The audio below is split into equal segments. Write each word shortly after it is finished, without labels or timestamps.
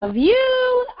of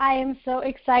you. I am so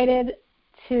excited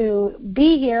to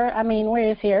be here. I mean,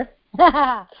 where is here?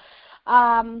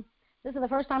 This is the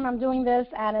first time I'm doing this,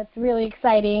 and it's really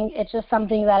exciting. It's just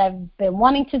something that I've been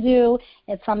wanting to do.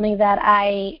 It's something that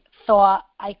I thought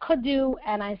I could do,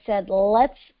 and I said,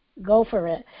 let's go for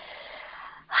it.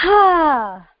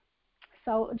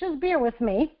 So just bear with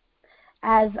me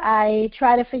as I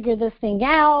try to figure this thing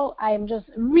out. I'm just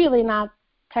really not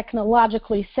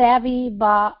technologically savvy,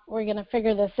 but we're going to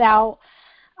figure this out.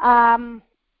 I'm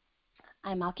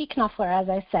Malki Knopfler, as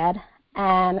I said,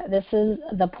 and this is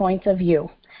the point of view.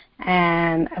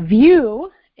 And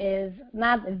view is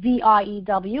not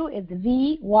V-I-E-W, it's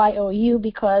V-Y-O-U,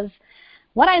 because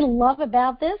what I love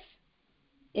about this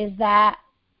is that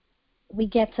we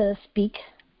get to speak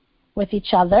with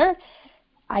each other.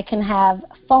 I can have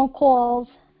phone calls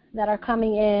that are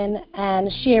coming in and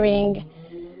sharing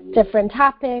different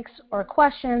topics or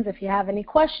questions if you have any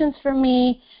questions for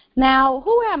me. Now,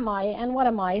 who am I and what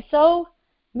am I? So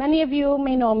many of you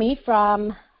may know me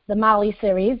from the Mali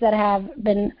series that have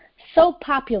been so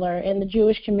popular in the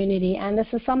Jewish community, and this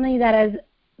is something that has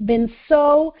been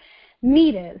so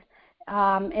needed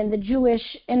in the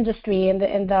Jewish industry, in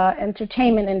the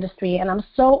entertainment industry, and I'm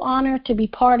so honored to be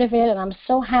part of it, and I'm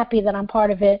so happy that I'm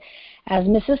part of it as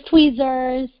Mrs.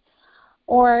 Tweezers,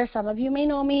 or some of you may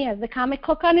know me as the Comic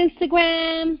Cook on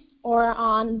Instagram, or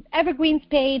on Evergreen's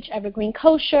page, Evergreen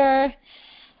Kosher,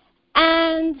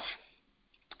 and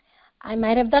I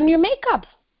might have done your makeup.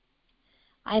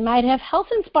 I might have health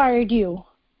inspired you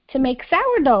to make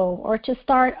sourdough or to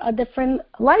start a different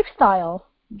lifestyle.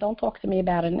 Don't talk to me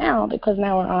about it now because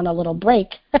now we're on a little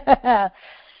break. I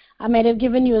might have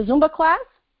given you a Zumba class,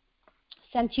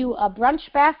 sent you a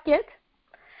brunch basket,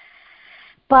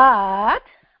 but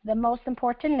the most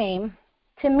important name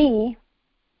to me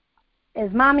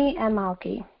is Mommy and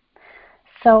Malki.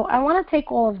 So I want to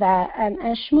take all of that and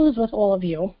schmooze with all of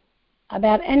you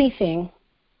about anything,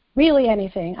 really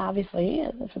anything, obviously,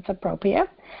 if it's appropriate,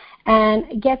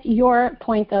 and get your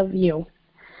point of view.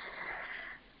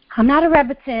 I'm not a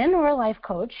Rebbitzin or a life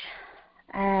coach,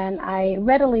 and I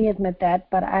readily admit that,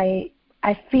 but I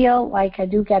feel like I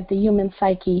do get the human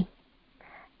psyche,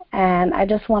 and I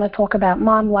just want to talk about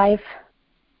mom life.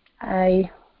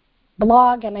 I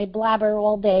blog and I blabber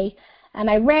all day, and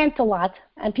I rant a lot,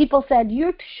 and people said,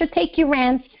 you should take your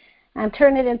rants and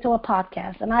turn it into a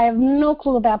podcast. And I have no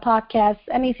clue about podcasts,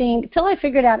 anything, till I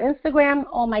figured out Instagram.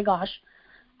 Oh my gosh,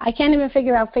 I can't even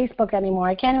figure out Facebook anymore.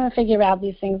 I can't even figure out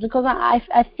these things because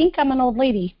I think I'm an old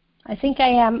lady. I think I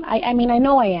am. I mean, I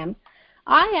know I am.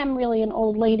 I am really an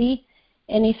old lady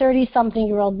in a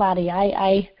 30-something-year-old body.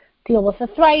 I deal with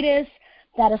arthritis.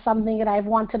 That is something that I've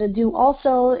wanted to do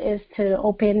also, is to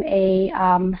open a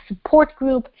support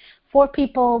group for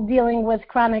people dealing with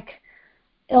chronic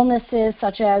illnesses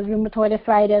such as rheumatoid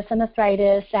arthritis and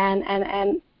arthritis and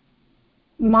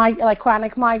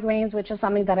chronic migraines, which is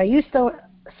something that I used to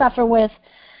suffer with.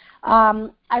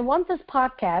 I want this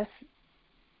podcast,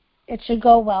 it should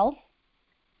go well.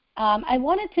 I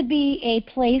want it to be a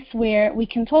place where we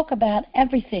can talk about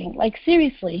everything, like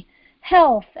seriously,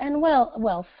 health and wealth.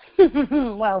 Wealth.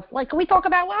 Like, can we talk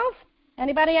about wealth?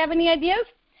 Anybody have any ideas?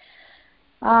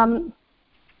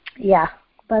 Yeah.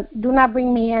 But do not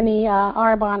bring me any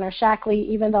Arbonne or Shaklee,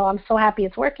 even though I'm so happy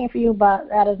it's working for you, but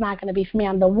that is not going to be for me.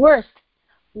 I'm the worst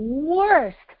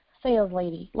sales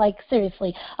lady. Like,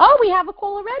 seriously. Oh, we have a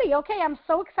call already. Okay, I'm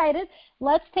so excited.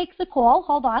 Let's take the call.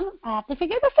 Hold on. I have to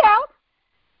figure this out.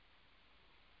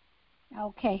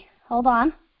 Okay, hold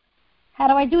on. How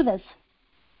do I do this?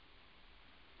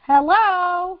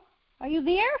 Hello? Are you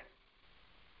there?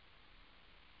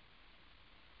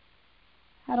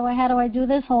 How do I do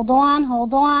this? Hold on.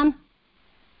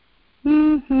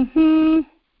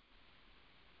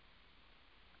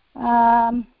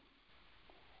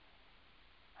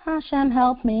 Hashem,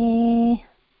 help me.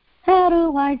 How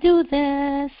do I do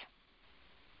this?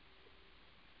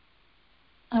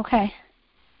 Okay.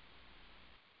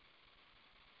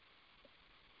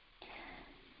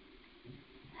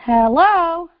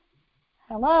 Hello?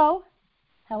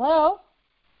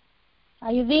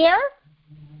 Are you there?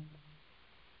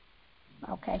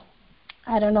 Okay.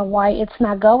 I don't know why it's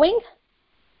not going.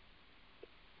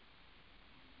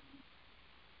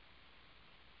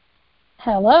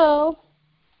 Hello?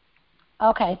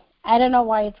 Okay. I don't know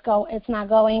why it's not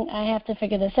going. I have to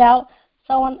figure this out.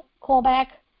 Someone call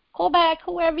back.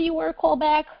 Whoever you were, call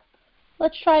back.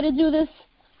 Let's try to do this.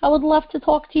 I would love to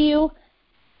talk to you.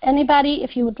 Anybody,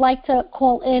 if you would like to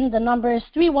call in, the number is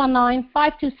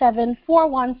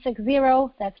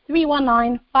 319-527-4160. That's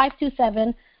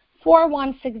 319-527-4160.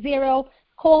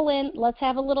 call in. Let's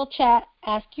have a little chat.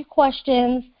 Ask your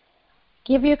questions.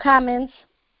 Give your comments.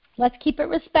 Let's keep it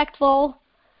respectful.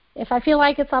 If I feel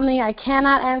like it's something I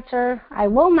cannot answer, I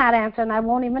will not answer, and I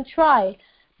won't even try.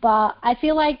 But I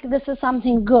feel like this is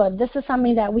something good. This is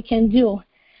something that we can do.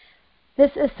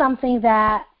 This is something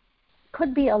that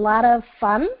could be a lot of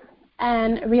fun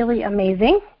and really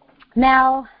amazing.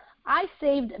 Now, I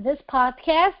saved this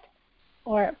podcast,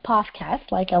 or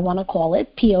podcast, like I want to call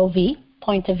it, POV,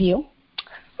 point of view.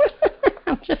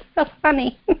 I'm just so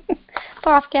funny.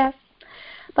 Podcast.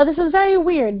 But this is very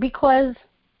weird because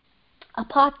a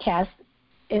podcast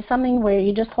is something where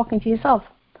you're just talking to yourself.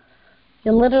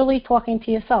 You're literally talking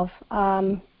to yourself.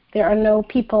 There are no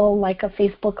people like a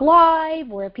Facebook Live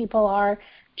where people are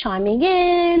chiming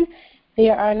in.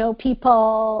 There are no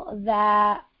people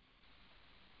that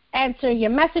answer your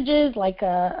messages like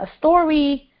a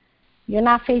story. You're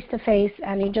not face-to-face,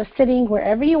 and you're just sitting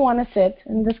wherever you want to sit,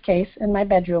 in this case, in my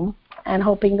bedroom, and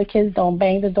hoping the kids don't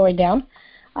bang the door down.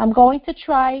 I'm going to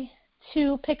try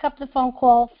to pick up the phone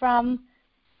call from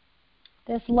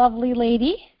this lovely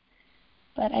lady,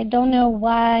 but I don't know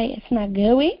why it's not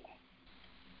going.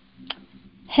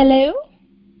 Hello?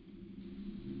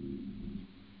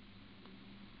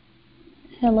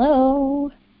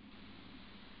 Hello?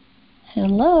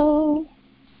 Hello?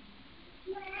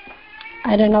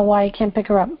 I don't know why I can't pick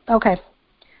her up. Okay.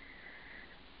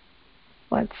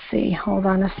 Let's see. Hold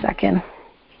on a second.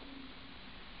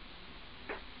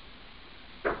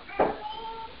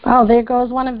 Oh, there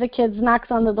goes one of the kids, knocks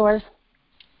on the doors.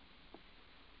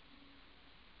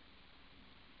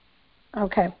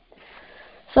 Okay.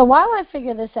 So while I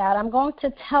figure this out, I'm going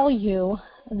to tell you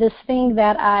this thing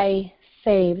that I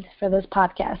saved for this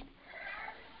podcast.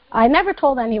 I never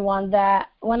told anyone that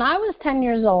when I was 10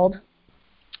 years old,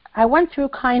 I went through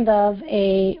kind of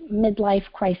a midlife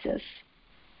crisis.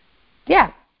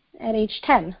 Yeah, at age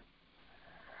 10.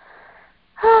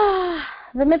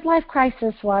 The midlife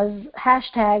crisis was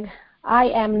hashtag I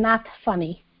am not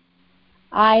funny.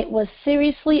 I was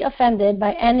seriously offended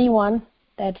by anyone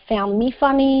that found me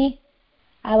funny.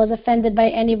 I was offended by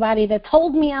anybody that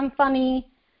told me I'm funny.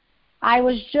 I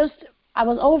was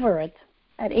over it.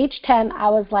 At age 10, I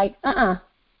was like, I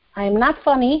am not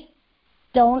funny.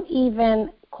 Don't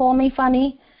even call me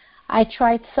funny. I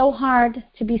tried so hard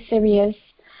to be serious.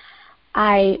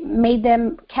 I made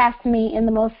them cast me in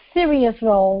the most serious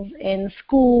roles in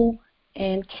school,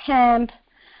 in camp.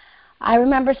 I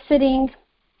remember sitting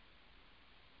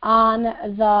on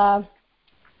the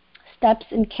steps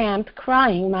in camp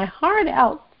crying my heart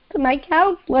out to my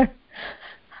counselor.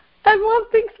 Everyone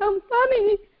thinks I'm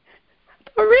funny.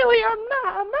 But really, I'm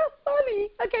not. I'm not funny,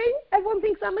 okay? Everyone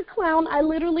thinks I'm a clown. I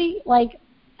literally,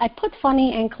 I put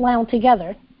funny and clown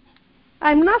together.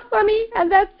 I'm not funny,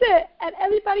 and that's it. And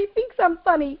everybody thinks I'm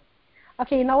funny.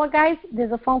 Okay, you know what, guys?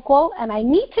 There's a phone call, and I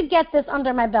need to get this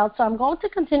under my belt, so I'm going to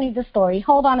continue the story.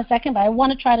 Hold on a second, but I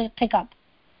want to try to pick up.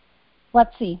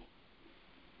 Let's see.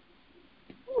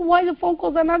 Why the phone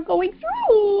calls are not going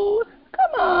through?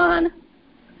 Come on.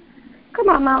 Come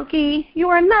on, Malky. You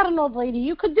are not an old lady.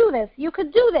 You could do this. You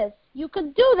could do this. You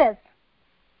could do this.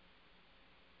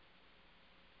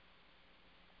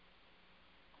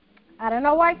 I don't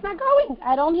know why it's not going.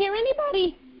 I don't hear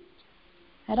anybody.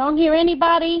 I don't hear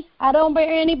anybody. I don't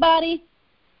hear anybody.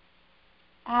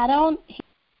 I don't.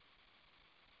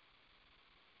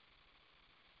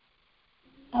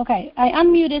 Okay, I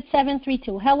unmuted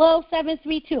 732. Hello,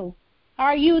 732.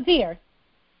 Are you there?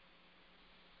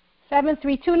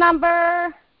 732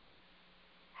 number.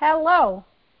 Hello.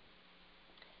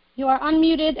 You are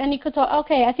unmuted and you could talk.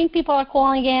 Okay, I think people are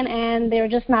calling in and they're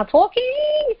just not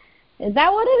talking. Is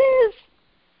that what it is?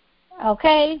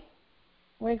 Okay.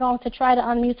 We're going to try to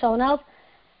unmute someone else.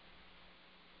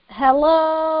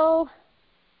 Hello.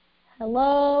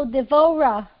 Hello,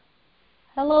 Devora.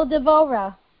 Hello,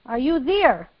 Devora. Are you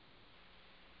there?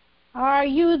 Are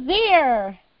you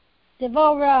there?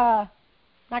 Devora.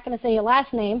 Not going to say your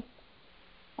last name.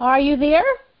 Are you there?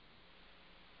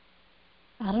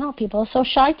 I don't know. People are so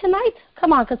shy tonight.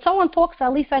 Come on, could someone talk so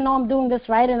at least I know I'm doing this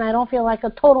right and I don't feel like a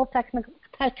total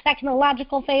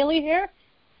technological failure here?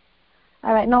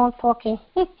 All right, no one's talking.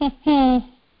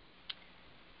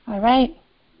 All right.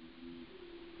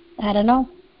 I don't know.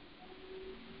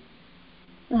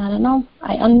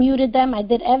 I unmuted them. I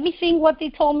did everything what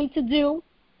they told me to do,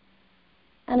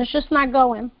 and it's just not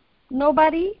going.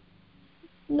 Nobody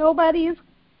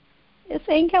is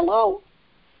saying hello.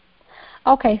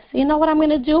 Okay, so you know what I'm going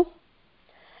to do?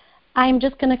 I'm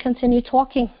just going to continue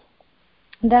talking.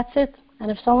 That's it. And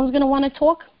if someone's going to want to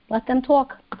talk, let them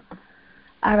talk.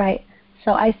 All right.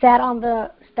 So I sat on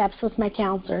the steps with my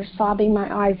counselor, sobbing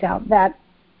my eyes out, that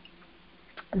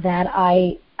that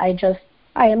I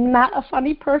am not a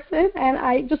funny person, and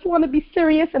I just want to be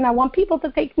serious, and I want people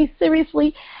to take me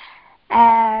seriously.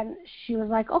 And she was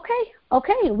like, okay,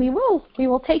 we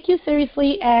will take you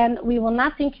seriously, and we will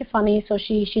not think you're funny. So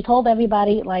she told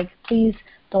everybody, like, please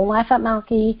don't laugh at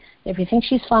Malky. If you think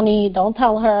she's funny, don't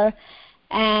tell her.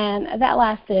 And that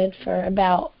lasted for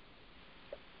about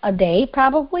a day,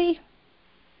 probably.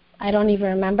 I don't even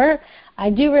remember. I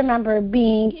do remember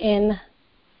being in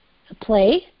a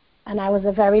play, and I was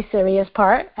a very serious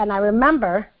part. And I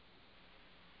remember.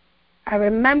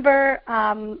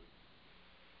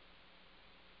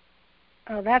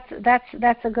 Oh, that's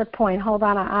a good point. Hold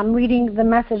on, I'm reading the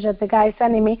message that the guy's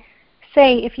sending me.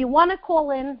 Say, if you want to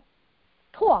call in,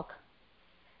 talk.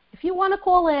 If you want to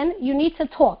call in, you need to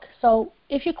talk. So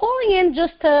if you're calling in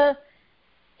just to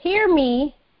hear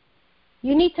me,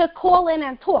 you need to call in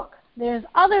and talk. There's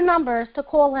other numbers to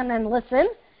call in and listen.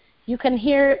 You can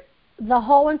hear the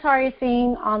whole entire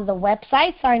thing on the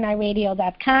website,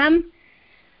 SinaiRadio.com.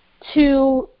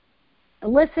 To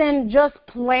listen just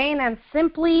plain and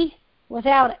simply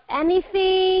without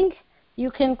anything,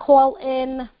 you can call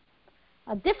in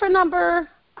a different number.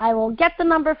 I will get the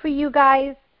number for you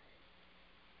guys.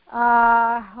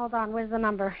 Hold on, where's the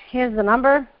number? Here's the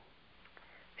number.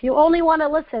 If you only want to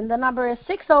listen, the number is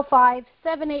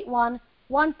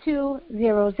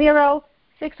 605-781-1200.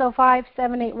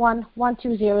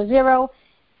 605-781-1200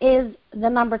 is the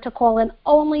number to call in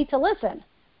only to listen.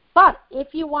 But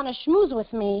if you want to schmooze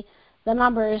with me, the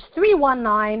number is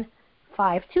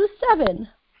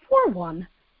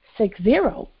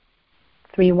 319-527-4160.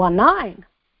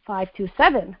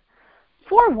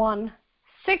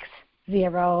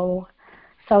 319-527-4160.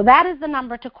 So that is the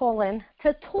number to call in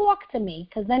to talk to me,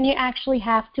 because then you actually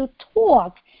have to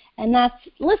talk, and that's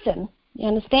listen. You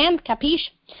understand? Capiche?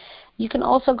 You can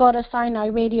also go to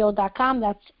SinaiRadio.com.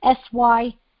 That's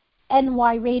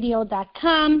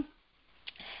SYNYRadio.com.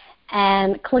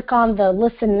 And click on the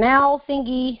Listen Now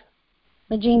thingy,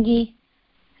 majingy,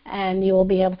 and you will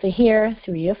be able to hear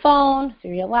through your phone,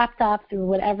 through your laptop, through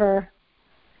whatever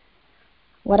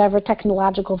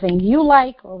technological thing you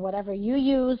like or whatever you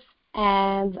use.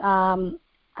 And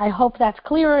I hope that's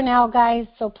clearer now, guys.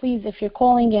 So please, if you're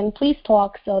calling in, please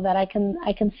talk so that I can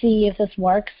see if this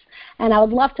works. And I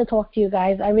would love to talk to you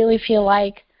guys. I really feel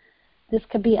like this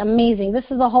could be amazing. This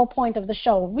is the whole point of the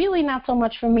show. Really not so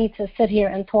much for me to sit here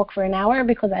and talk for an hour,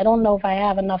 because I don't know if I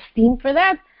have enough steam for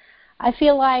that. I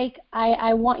feel like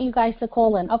I want you guys to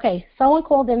call in. Okay, someone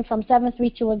called in from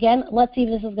 732 again. Let's see if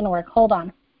this is going to work. Hold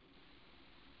on.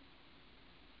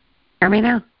 Hear me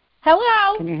now?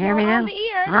 Hello. Can you hear me You're now? on the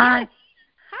ear. Hi. Yes.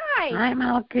 Hi. Hi,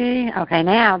 Malky. Okay,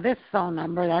 now this phone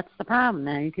number, that's the problem.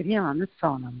 Now you can hear on this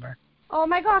phone number. Oh,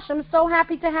 my gosh. I'm so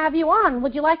happy to have you on.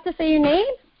 Would you like to say your name?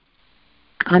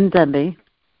 I'm Debbie.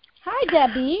 Hi,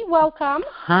 Debbie. Welcome.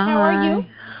 Hi. How are you?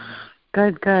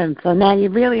 Good. So now you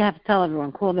really have to tell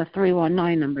everyone, call the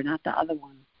 319 number, not the other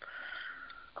one.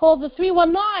 Call the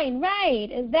 319,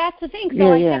 right. That's the thing.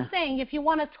 So I kept saying, if you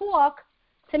want to talk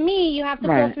to me, you have to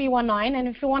call 319, and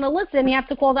if you want to listen, you have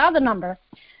to call the other number.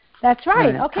 That's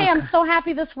right. Okay, I'm so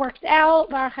happy this worked out.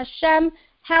 Baruch Hashem.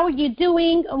 How are you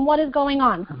doing, and what is going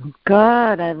on? I'm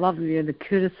good. I love you. You're the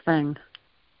cutest thing.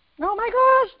 Oh, my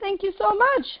gosh. Thank you so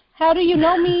much. How do you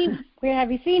know me? Where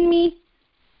have you seen me?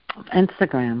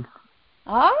 Instagram.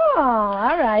 Oh,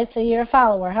 all right. So you're a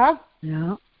follower, huh?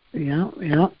 Yeah.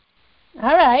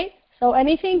 All right. So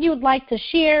anything you'd like to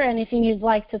share, anything you'd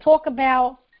like to talk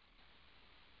about?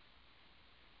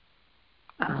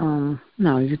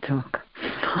 No, you talk.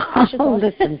 I'll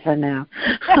listen for now.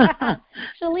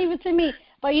 She'll leave it to me.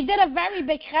 But you did a very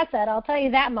big chesed, I'll tell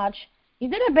you that much. You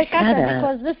did a big chesed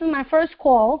because this is my first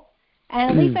call,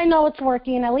 and at least I know it's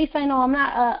working. At least I know I'm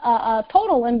not a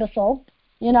total imbecile,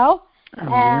 you know?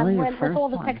 Oh, really? With all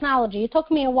the technology. It took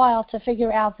me a while to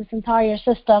figure out this entire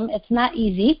system. It's not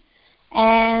easy.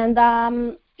 And,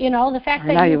 the fact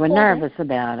that you were nervous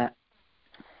about it.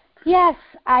 Yes,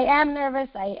 I am nervous.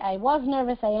 I was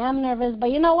nervous. I am nervous.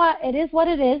 But you know what? It is what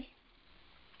it is.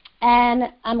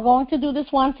 And I'm going to do this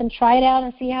once and try it out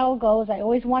and see how it goes. I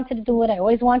always wanted to do it. I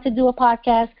always wanted to do a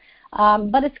podcast.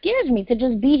 But it scares me to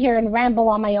just be here and ramble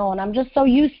on my own. I'm just so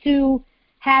used to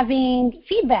having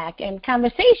feedback and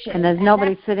conversation. And there's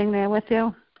nobody sitting there with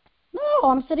you? No,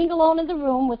 I'm sitting alone in the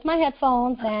room with my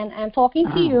headphones and talking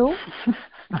to you. Okay.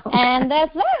 And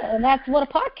that's it. And that's what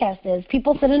a podcast is.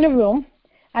 People sit in a room.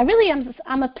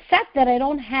 I'm upset that I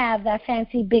don't have that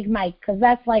fancy big mic, because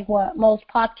that's like what most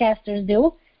podcasters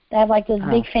do. They have like this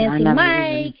big fancy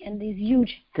mic and these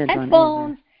huge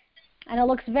headphones, and it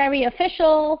looks very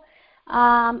official.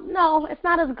 No, it's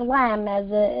not as glam as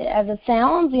it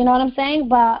sounds. You know what I'm saying?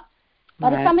 But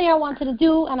Right. It's something I wanted to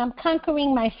do, and I'm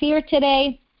conquering my fear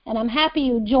today. And I'm happy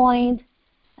you joined,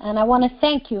 and I want to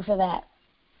thank you for that.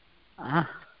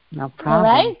 No problem. All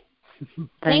right?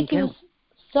 Thank you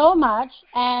so much.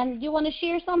 And you want to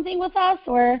share something with us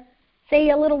or say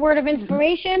a little word of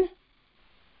inspiration?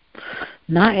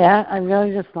 Not yet. I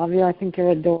really just love you. I think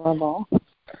you're adorable.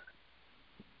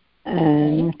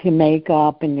 And with your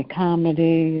makeup and your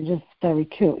comedy, you're just very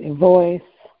cute. Your voice.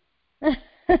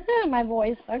 My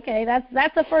voice. Okay,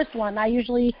 that's the first one. I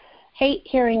usually hate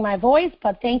hearing my voice,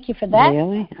 but thank you for that.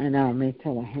 Really? I know, me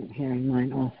too. I hate hearing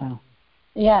mine also.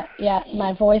 Yeah,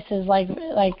 my voice is like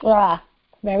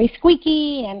very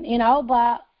squeaky and,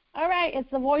 but all right, it's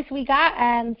the voice we got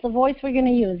and it's the voice we're going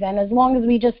to use. And as long as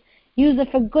we just use it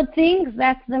for good things,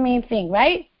 that's the main thing,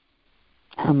 right?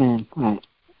 Amen. Right.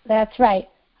 That's right.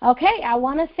 Okay, I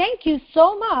want to thank you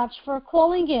so much for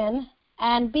calling in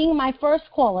and being my first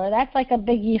caller. That's like a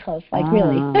big yichus,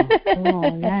 really.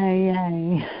 Cool.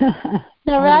 Yay.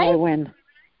 All right? What do I win?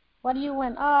 What do you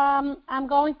win? I'm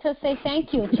going to say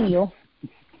thank you to you.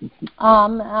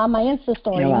 On my Insta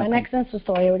story, my next Insta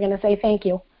story, we're going to say thank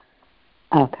you.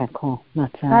 Okay, cool.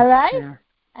 That's all right. Fair.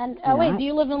 And wait, do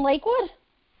you live in Lakewood?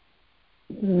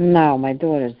 No, my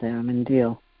daughter's there. I'm in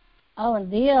Deal. Oh, in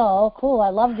Deal. Oh, cool. I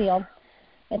love Deal.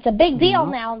 It's a big deal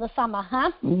now in the summer, huh?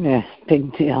 Yeah,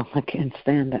 big deal. I can't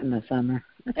stand it in the summer.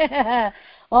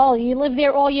 Oh, you live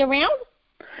there all year round?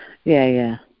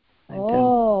 Yeah. I do.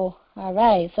 All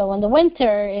right. So in the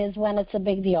winter is when it's a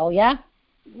big deal, yeah?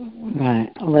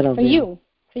 Right, a little For you.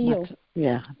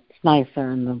 Yeah, it's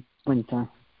nicer in the winter.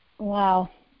 Wow.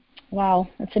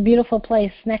 It's a beautiful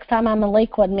place. Next time I'm in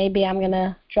Lakewood, maybe I'm going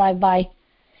to drive by,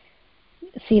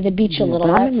 see the beach a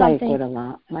little. I'm in Lakewood a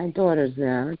lot. My daughter's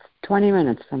there. It's 20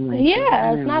 minutes from Lakewood.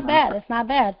 Yeah, it's not bad. It's not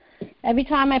bad. Every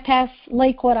time I pass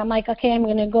Lakewood, I'm like, okay, I'm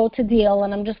going to go to Deal,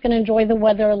 and I'm just going to enjoy the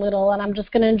weather a little, and I'm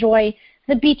just going to enjoy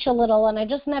the beach a little, and I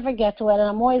just never get to it, and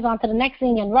I'm always on to the next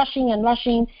thing and rushing, and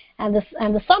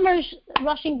the summer's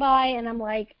rushing by, and I'm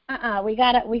like, we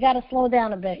gotta slow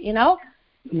down a bit, Yeah.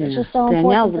 It's just so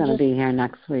Danielle's important. Danielle's going to be here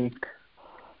next week.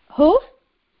 Who?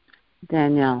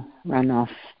 Danielle Runoff.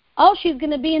 Oh, she's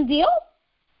going to be in Deal?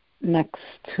 Next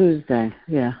Tuesday,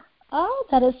 yeah. Oh,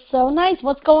 that is so nice.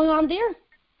 What's going on there?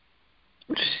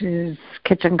 She's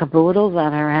kitchen caboodles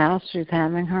at her house. She's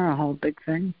having a whole big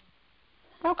thing.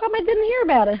 How come I didn't hear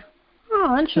about it?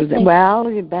 Oh, interesting. Well,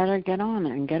 you better get on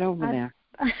it and get over there.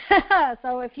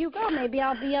 So if you go, maybe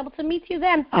I'll be able to meet you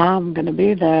then. I'm going to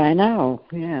be there, I know.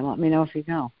 Yeah, let me know if you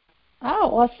go.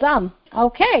 Oh, awesome.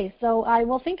 Okay, so I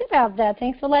will think about that.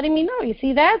 Thanks for letting me know. You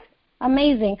see that?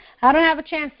 Amazing. I don't have a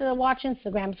chance to watch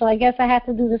Instagram, so I guess I had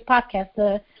to do this podcast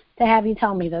to have you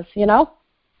tell me this, Oh,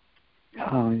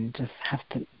 you just have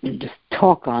to just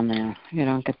talk on there. You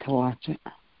don't get to watch it.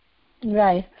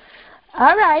 Right.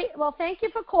 All right. Well, thank you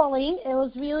for calling. It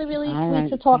was really, really sweet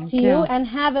to talk to you. And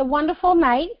have a wonderful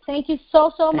night. Thank you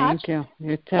so much. Thank you.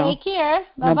 You too. Take care.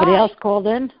 Bye-bye. Nobody else called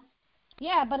in?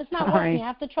 Yeah, but it's not working. I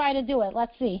have to try to do it.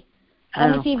 Let's see.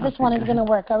 Let me see if this one is going to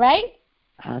work, all right?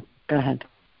 Go ahead.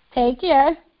 Take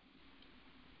care.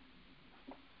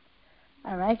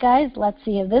 All right, guys. Let's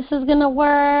see if this is going to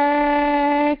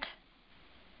work.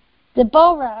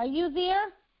 Deborah, are you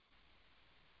there?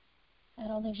 I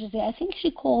don't think she's there. I think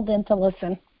she called in to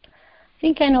listen. I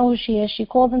think I know who she is. She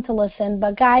called in to listen.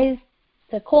 But, guys,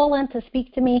 to call in to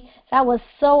speak to me, that was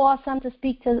so awesome to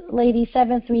speak to Lady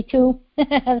 732,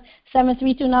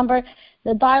 732 number.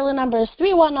 The dial-in number is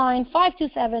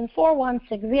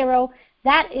 319-527-4160.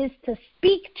 That is to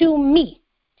speak to me.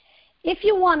 If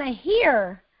you want to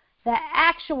hear the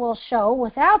actual show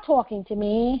without talking to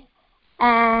me,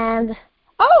 and, here's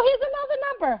another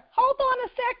number. Hold on a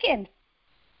second.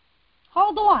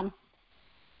 Hold on.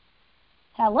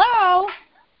 Hello?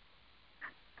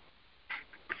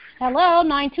 Hello,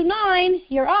 929.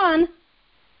 You're on.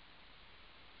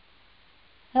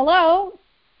 Hello?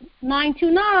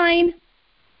 929.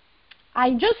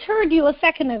 I just heard you a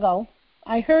second ago.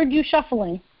 I heard you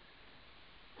shuffling.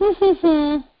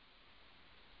 Are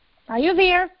you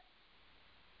there?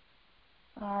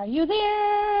 Are you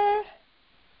there?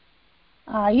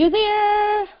 Are you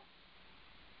there?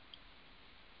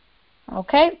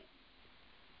 Okay.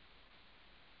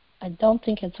 I don't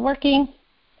think it's working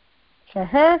for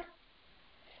her.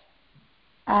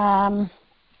 All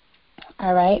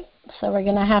right. So we're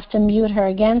going to have to mute her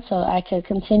again so I can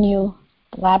continue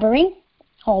blabbering.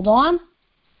 Hold on.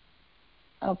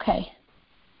 Okay.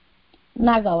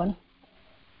 Not going.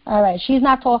 All right. She's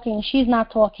not talking. She's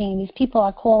not talking. These people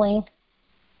are calling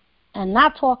and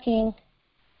not talking.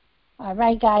 All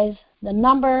right, guys. The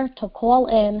number to call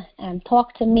in and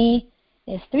talk to me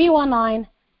is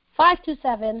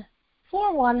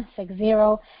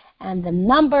 319-527-4160, and the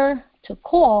number to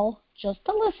call just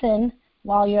to listen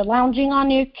while you're lounging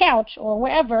on your couch or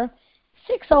wherever,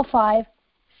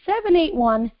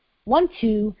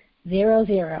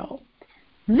 605-781-1200.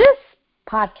 This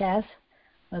podcast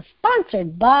was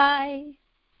sponsored by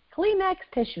Kleenex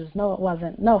tissues. No, it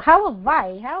wasn't. No, how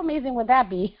amazing would that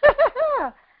be?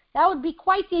 That would be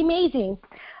quite amazing.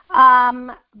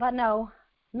 But no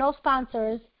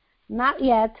sponsors, not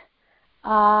yet.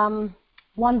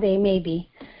 One day, maybe.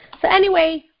 So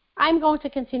anyway, I'm going to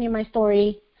continue my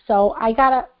story. So I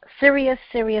got a serious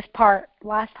part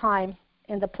last time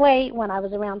in the play when I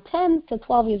was around 10 to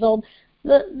 12 years old.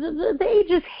 The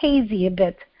age is hazy a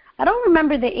bit. I don't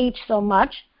remember the age so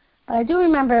much, but I do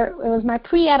remember it was my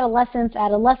pre-adolescence,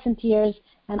 adolescent years,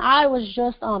 and I was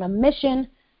just on a mission.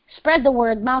 Spread the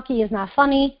word, Malky is not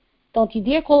funny. Don't you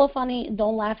dare call her funny.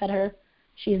 Don't laugh at her.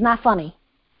 She's not funny.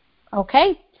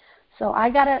 Okay? So I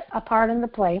got a part in the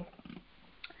play.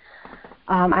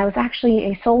 I was actually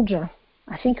a soldier.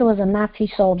 I think it was a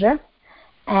Nazi soldier.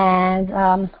 And,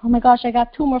 oh my gosh, I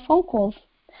got 2 more phone calls.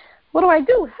 What do I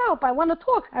do? Help, I want to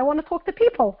talk. I want to talk to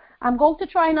people. I'm going to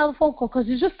try another phone call because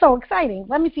it's just so exciting.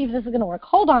 Let me see if this is going to work.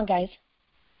 Hold on, guys.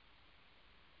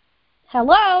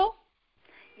 Hello?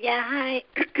 Yeah, hi.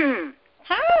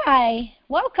 Hi.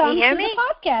 Welcome you hear to me? the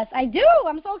podcast. I do.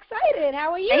 I'm so excited.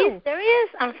 How are you? Are you serious?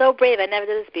 I'm so brave. I never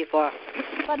did this before.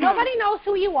 But nobody knows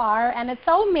who you are, and it's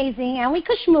so amazing, and we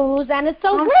could schmooze, and it's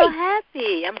so I'm great. so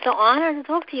happy. I'm so honored to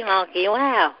talk to you, Malky.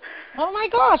 Wow. Oh, my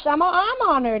gosh. I'm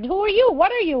honored. Who are you?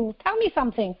 What are you? Tell me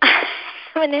something.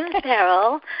 My name is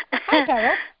Carol. Hi,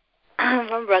 Carol. I'm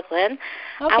from Brooklyn.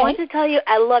 Okay. I want to tell you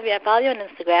I love you. I follow you on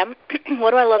Instagram. What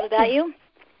do I love about you?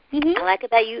 Mm-hmm. I like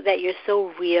about you that you're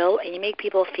so real and you make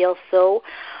people feel so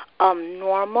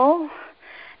normal.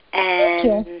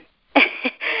 And Thank you.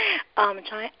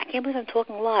 I can't believe I'm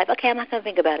talking live. Okay, I'm not going to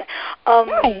think about it.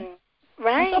 Right.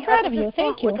 Right? I'm so proud of you.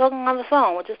 Thank you. We're talking on the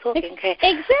phone. We're just talking. Okay.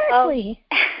 Exactly.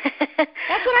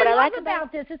 That's what I love like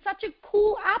about this. It's such a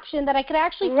cool option that I could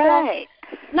actually right.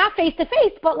 talk, not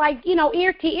face-to-face, but like,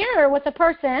 ear to ear with a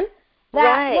person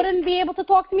that wouldn't be able to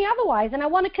talk to me otherwise. And I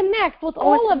want to connect with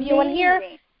all of you and hear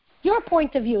your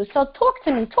point of view. So talk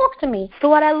to me. So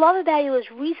what I love about you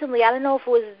is recently, I don't know if it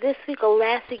was this week or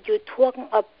last week, you were talking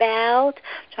about,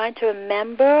 trying to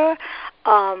remember,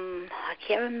 I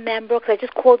can't remember because I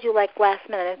just called you like last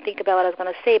minute. I didn't think about what I was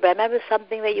going to say, but I remember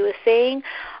something that you were saying.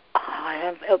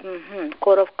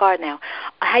 Caught off guard now.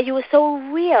 How you were so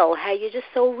real. How you're just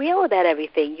so real about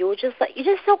everything. You're just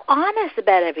so honest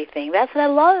about everything. That's what I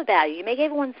love about you. You make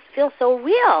everyone feel so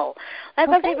real. Like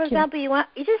let's say, for example, you're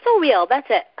just so real. That's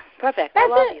it. Perfect. I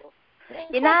love you.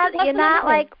 You're not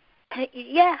like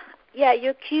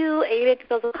you're cute and you make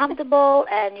people feel comfortable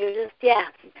and you're just you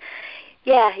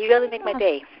really make my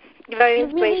day. You're very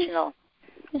inspirational.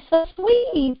 You're so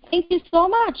sweet. Thank you so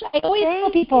much. I always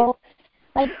tell people.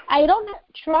 Like, I don't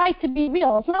try to be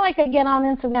real. It's not like I get on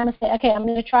Instagram and say, okay, I'm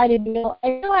going to try to be real.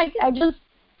 I feel like I just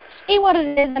say what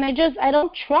it is, and I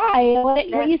don't try. What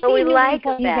you see we really like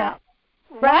what about.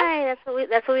 Right.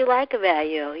 That's what we like about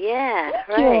you. Yeah.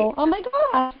 Thank you. Oh my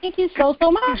gosh. Thank you so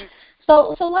much.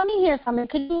 So let me hear something.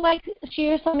 Could you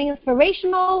share something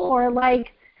inspirational or any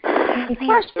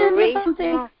questions or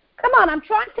something? Come on, I'm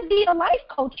trying to be a life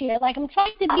coach here. I'm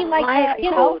trying to be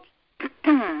coach.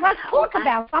 Let's talk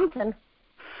about something.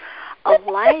 A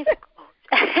life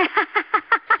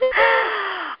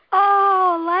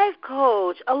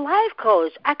coach. A life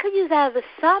coach. I could use that in the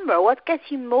summer. What gets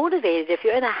you motivated if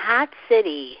you're in a hot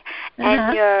city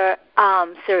and you're,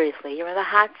 seriously, you're in a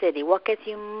hot city? What gets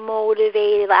you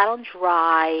motivated? I don't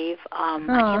drive. I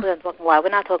can't believe I'm talking live.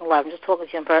 We're not talking live. I'm just talking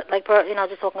to you just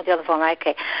talking to you on the phone, right?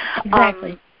 Okay.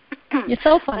 Exactly. You're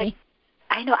so funny.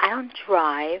 I know. I don't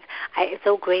drive. It's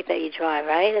so great that you drive,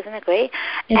 right? Isn't it great?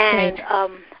 It's great.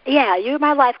 You're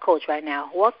my life coach right now.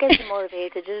 What gets you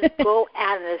motivated to just go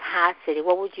out in this hot city?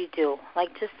 What would you do?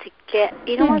 Just to get,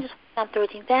 you don't want to just on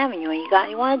 13th Avenue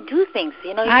and you want to do things.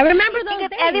 I remember those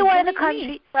days. Everyone in the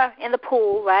country, in the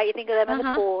pool, right? You think of them in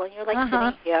the pool and you're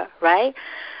sitting here, right?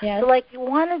 Yes. So you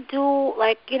want to do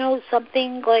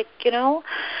something it's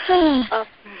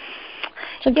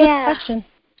a good question.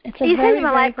 It's a you very, said you're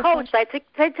my life coach. I put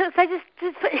you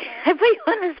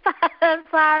on the spot. I'm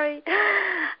sorry.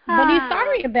 What are you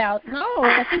sorry about? No,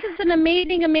 I think it's an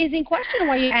amazing, amazing question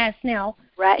what you asked now.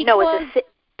 Right. No,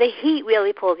 the heat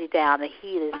really pulls you down. The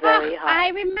heat is very hot. I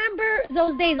remember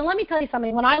those days. And let me tell you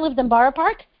something. When I lived in Borough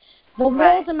Park, the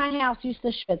walls in my house used to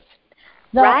schwitz.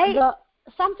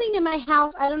 something in my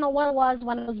house, I don't know what it was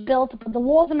when it was built, but the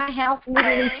walls in my house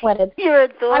literally sweated. You're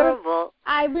adorable.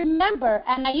 I remember,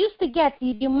 and I used to get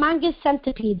these humongous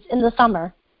centipedes in the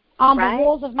summer on the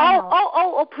walls of my house.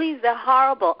 Oh, please, they're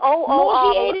horrible. I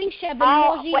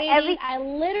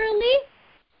literally,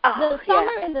 the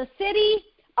summer in the city,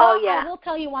 I will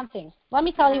tell you one thing. Let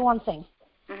me tell you one thing.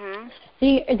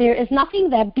 Mm-hmm. There is nothing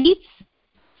that beats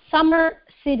summer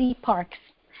city parks.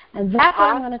 And that's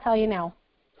what I'm going to tell you now.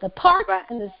 The parks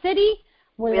in the city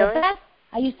were the best.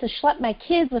 I used to schlep my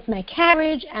kids with my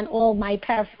carriage and all my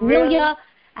paraphernalia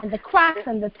and the Crocs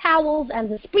and the towels and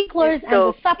the sprinklers and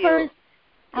the suppers. Cute.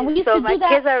 And we used to do that. So my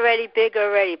kids are already big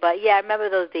already, but yeah, I remember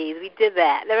those days. We did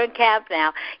that. They're in camp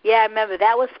now. Yeah, I remember.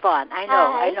 That was fun. I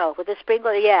know. With the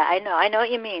sprinkler, yeah, I know what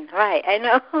you mean. Right, I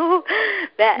know.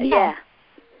 That, yeah.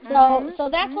 So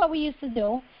that's what we used to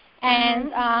do.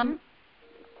 And,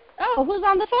 who's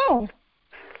on the phone?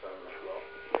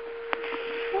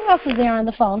 Who else is there on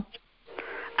the phone?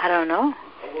 I don't know.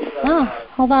 Oh,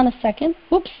 hold on a second.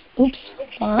 Oops. Hold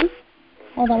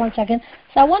on 1 second.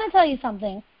 So I want to tell you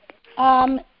something.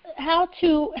 How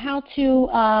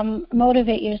to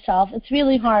motivate yourself. It's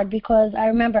really hard because I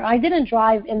remember I didn't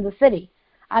drive in the city.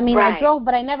 I mean, I drove,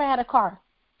 but I never had a car.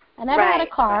 And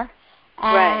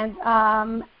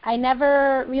I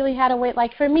never really had to wait.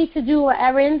 Like for me to do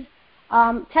errands,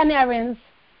 10 errands,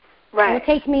 it would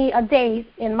take me a day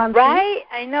in Muncie. Right,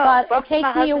 I know. But it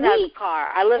takes me a week. Has a car.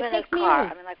 I live in his car.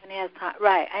 I mean, like when he has time.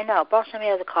 Right, I know. Baruch Hashem, he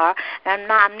has a car,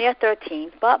 and I'm near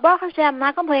 13. But Baruch Hashem, I'm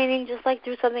not complaining. Just like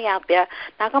threw something out there.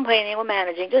 Not complaining. We're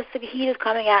managing. Just the heat is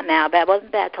coming out now. That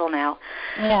wasn't bad till now.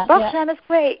 Yeah. Baruch Hashem is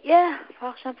great. Yeah,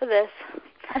 Baruch Hashem for this.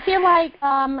 I feel like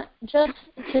just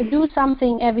to do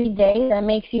something every day that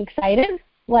makes you excited,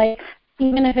 like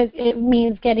even if it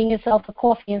means getting yourself a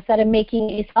coffee instead of making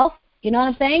it yourself. You know what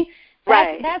I'm saying?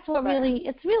 That's what really,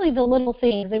 it's really the little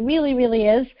things. It really, really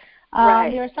is.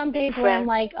 There are some days where I'm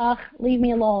like, leave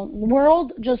me alone.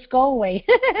 World, just go away.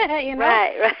 You know?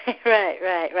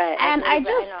 Right. And I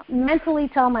just mentally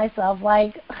tell myself,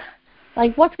 like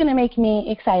what's going to make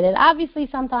me excited? Obviously,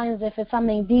 sometimes if it's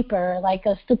something deeper, like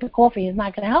a stupid coffee is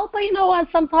not going to help. But you know what?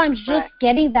 Sometimes just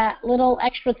getting that little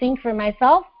extra thing for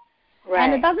myself,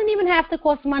 and it doesn't even have to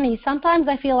cost money. Sometimes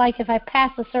I feel like if I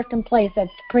pass a certain place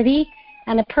that's pretty,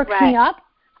 and it perks me up.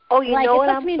 Oh, you know what?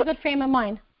 It puts me in a good frame of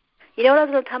mind. You know what I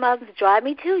was going to tell my husband to drive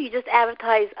me to? You just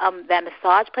advertised that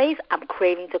massage place. I'm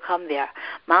craving to come there.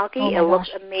 Malky, it looks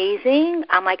amazing.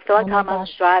 I'm like, feel like telling my husband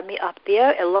to drive me up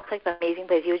there. It looks like an amazing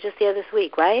place. You were just there this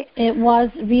week, right? It was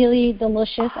really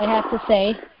delicious, I have to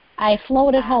say. I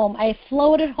floated home.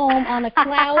 On a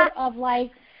cloud of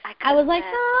I was like,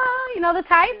 you know the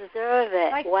type? You deserve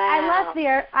it. Like, I left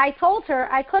there. I told her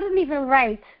I couldn't even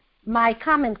write my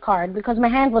comment card because my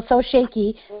hand was so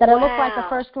shaky that I looked like a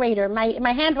first grader.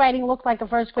 My handwriting looked like a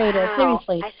first grader,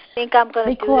 seriously. I think I'm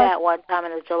going to do that one time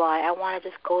in July. I want to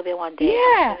just go there one day.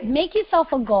 Yeah, make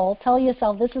yourself a goal. Tell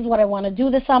yourself this is what I want to do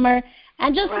this summer,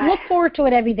 and just look forward to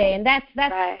it every day. And that's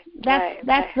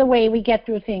the way we get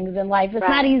through things in life. It's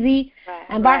not easy,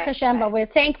 and Baruch Hashem, but we're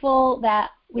thankful that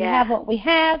we have what we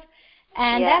have,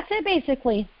 and that's it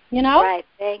basically. You know? Right,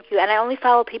 thank you. And I only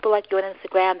follow people like you on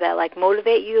Instagram that like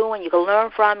motivate you and you can learn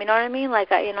from. You know what I mean? Like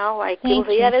people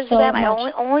say, this is them. I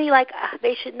only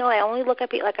they should know. I only look at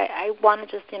people I want to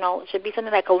just it should be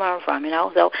something I can learn from. You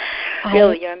know? So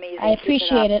really, you're amazing. I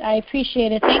appreciate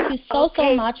it. Thank you so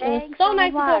much. It was so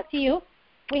nice to talk to you.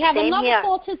 We have another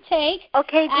call to take.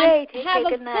 Okay, great. Have a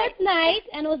good night.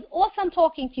 And it was awesome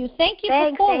talking to you. Thank you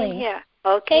for calling. Same here.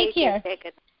 Okay, take care.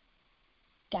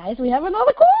 Guys, we have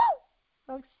another call.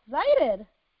 So excited.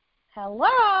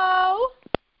 Hello?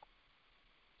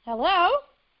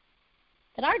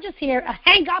 Did I just hear a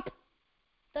hang up?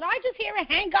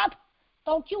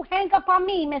 Don't you hang up on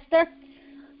me, mister.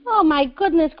 Oh, my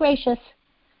goodness gracious.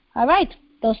 All right.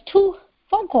 Those 2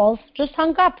 phone calls just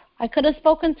hung up. I could have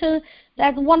spoken to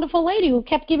that wonderful lady who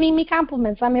kept giving me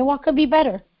compliments. I mean, what could be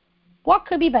better?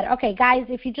 Okay, guys,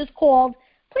 if you just called,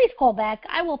 please call back.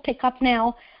 I will pick up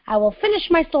now. I will finish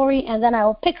my story, and then I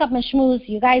will pick up my schmooze.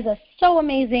 You guys are so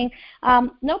amazing.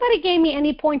 Nobody gave me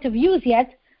any point of views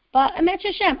yet, but Emet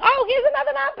Hashem. Oh, here's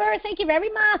another number. Thank you very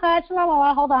much.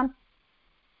 Hold on.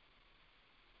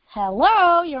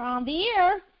 Hello, you're on the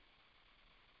air.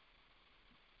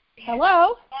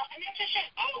 Hello?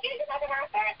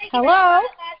 Hello?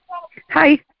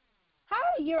 Hi.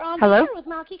 Hi, you're on the air with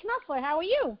Malky Knussler. How are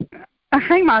you?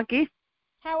 Hi, Malky.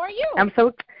 How are you? I'm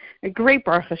so great,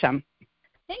 Baruch Hashem.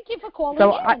 Thank you for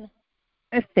calling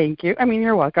in. Thank you. I mean,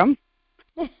 you're welcome.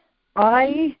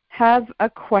 I have a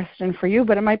question for you,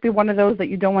 but it might be one of those that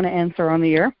you don't want to answer on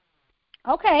the air.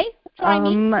 Okay. Try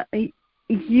me.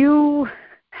 you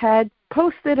had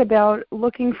posted about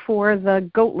looking for the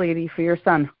goat lady for your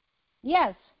son.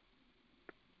 Yes.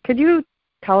 Could you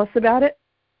tell us about it?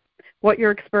 What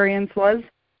your experience was?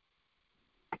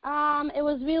 It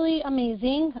was really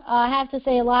amazing. I have to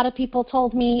say a lot of people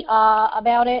told me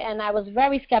about it, and I was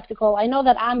very skeptical. I know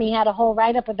that Ami had a whole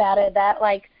write-up about it that,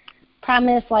 like,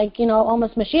 promised, like, you know,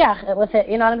 almost Mashiach with it.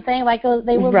 You know what I'm saying? Like,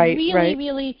 they were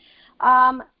really,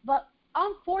 but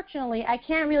unfortunately, I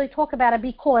can't really talk about it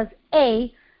because,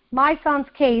 A, my son's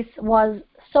case was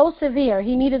so severe.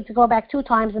 He needed to go back 2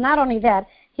 times, and not only that,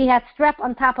 he had strep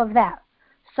on top of that.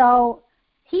 So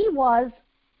he was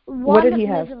one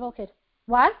miserable kid.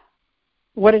 What?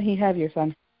 What did he have, your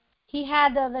son? He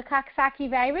had the Coxsackie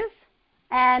virus,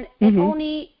 and it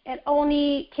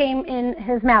only came in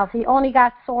his mouth. He only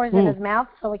got sores in his mouth,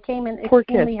 so it came in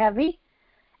extremely heavy.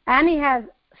 And he has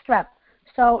strep.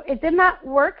 So it did not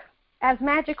work as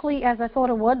magically as I thought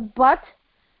it would, but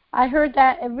I heard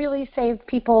that it really saved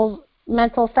people's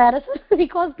mental status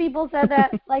because people said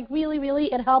that, like, really,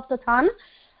 really, it helped a ton.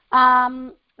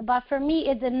 But for me,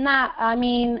 it did not. I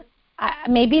mean,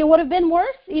 maybe it would have been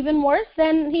worse, even worse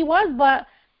than he was, but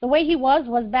the way he was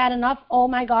bad enough. Oh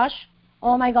my gosh.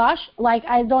 Like,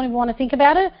 I don't even want to think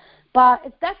about it. But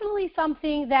it's definitely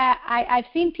something that I've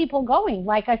seen people going.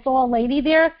 Like, I saw a lady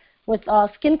there with a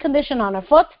skin condition on her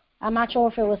foot. I'm not sure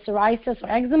if it was psoriasis or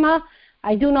eczema.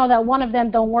 I do know that one of them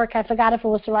don't work. I forgot if it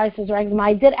was psoriasis or eczema.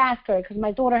 I did ask her because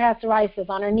my daughter has psoriasis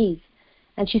on her knees.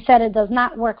 And she said it does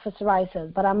not work for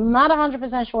psoriasis. But I'm not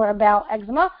 100% sure about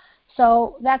eczema.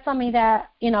 So that's something that,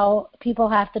 you know, people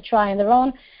have to try on their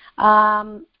own.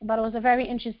 But it was a very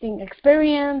interesting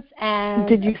experience. And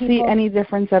did you see any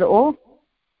difference at all?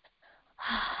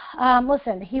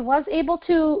 Listen, he was able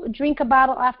to drink a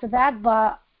bottle after that,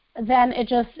 but then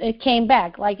it came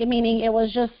back. Like, meaning it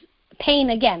was just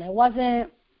pain again. It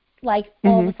wasn't like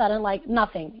all of a sudden like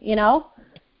nothing, you know?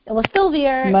 It was still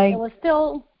there. It was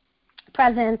still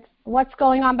present. What's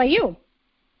going on by you?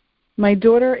 My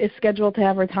daughter is scheduled to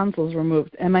have her tonsils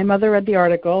removed, and my mother read the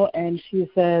article, and she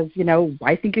says, you know,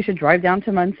 I think you should drive down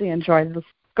to Muncie and try this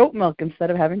goat milk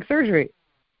instead of having surgery.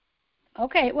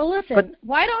 Okay, well, listen,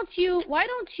 why don't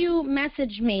you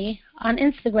message me on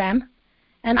Instagram,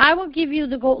 and I will give you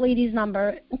the goat lady's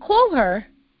number, and call her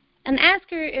and ask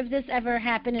her if this ever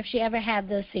happened, if she ever had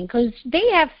this thing, because they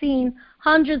have seen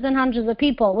hundreds and hundreds of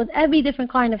people with every different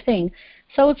kind of thing.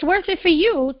 So it's worth it for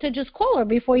you to just call her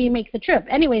before you make the trip.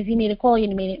 Anyways, you need to call, you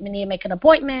need to make an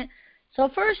appointment. So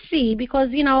first see, because,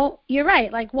 you know, you're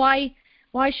right. Like, why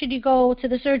should you go to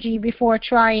the surgery before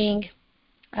trying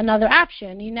another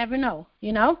option? You never know,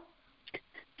 you know?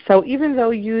 So even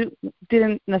though you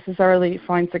didn't necessarily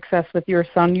find success with your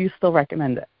son, you still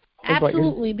recommend it?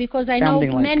 Absolutely, because I know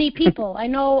many people. I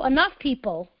know enough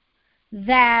people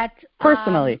that...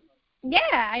 Personally? Yeah,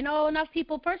 I know enough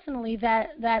people personally that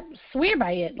swear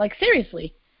by it. Like,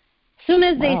 seriously. As soon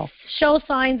as they show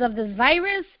signs of this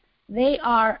virus, they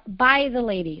are by the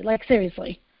lady. Like,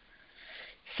 seriously.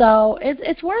 So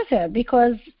it's worth it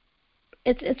because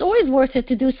it's always worth it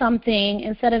to do something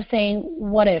instead of saying,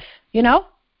 what if, you know?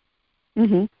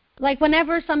 Like,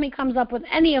 whenever something comes up with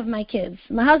any of my kids,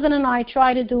 my husband and I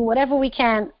try to do whatever we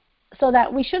can so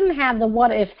that we shouldn't have the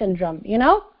what if syndrome, you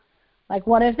know? Like,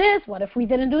 what if this? What if we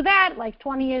didn't do that? Like,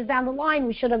 20 years down the line,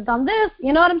 we should have done this.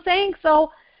 You know what I'm saying?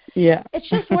 So yeah, it's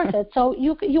just worth it. So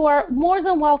you are more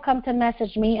than welcome to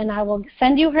message me, and I will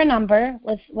send you her number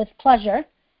with pleasure.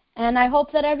 And I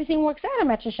hope that everything works out,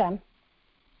 Emet Hashem.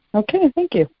 Okay,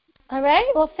 thank you. All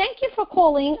right. Well, thank you for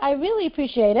calling. I really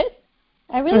appreciate it.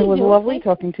 I really do. It was lovely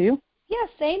talking to you. Yeah,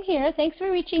 same here. Thanks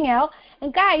for reaching out.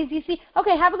 And guys, you see,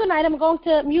 okay, have a good night. I'm going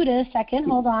to mute it a second.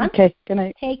 Hold on. Okay, good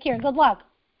night. Take care. Good luck.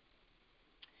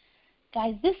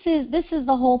 Guys, this is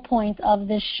the whole point of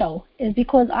this show, is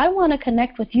because I want to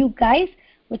connect with you guys,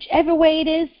 whichever way it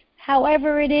is,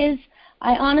 however it is.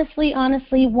 I honestly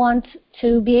want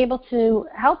to be able to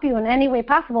help you in any way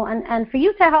possible, and for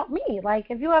you to help me. Like,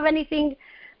 if you have anything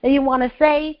that you want to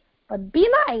say, but be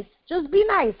nice. Just be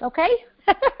nice, okay?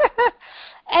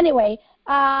 Anyway,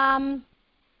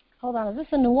 hold on. Is this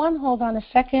a new one? Hold on a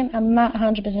second. I'm not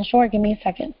 100% sure. Give me a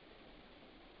second.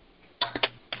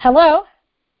 Hello?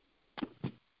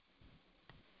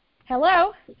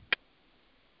 Hello?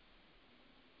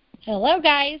 Hello,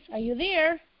 guys. Are you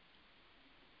there?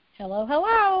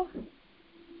 Hello?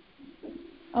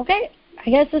 Okay. I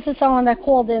guess this is someone that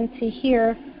called in to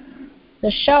hear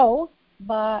the show,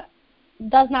 but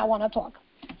does not want to talk.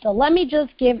 So let me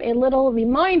just give a little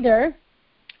reminder.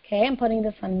 Okay, I'm putting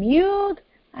this on mute.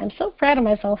 I'm so proud of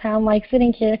myself how I'm like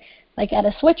sitting here like at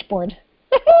a switchboard.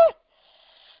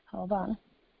 Hold on.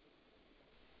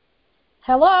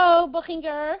 Hello,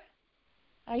 Buchinger.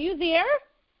 Are you there?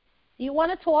 Do you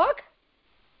want to talk?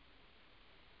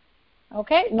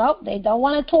 Okay, nope, they don't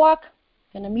want to talk.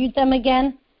 Going to mute them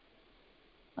again.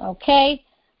 Okay,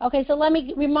 so let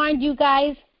me remind you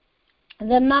guys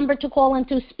the number to call in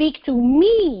to speak to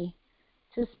me.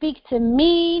 To speak to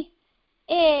me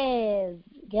is,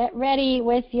 get ready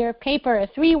with your paper,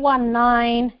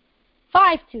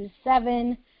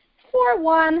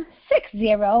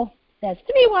 319-527-4160. That's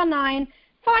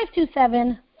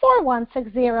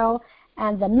 319-527-4160.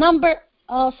 And the number,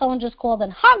 oh, someone just called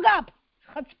and hung up.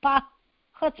 Chutzpah.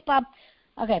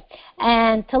 Okay.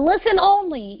 And to listen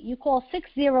only, you call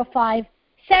 605-781-1200.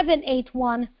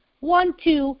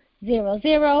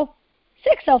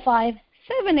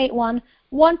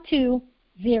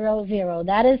 605-781-1200.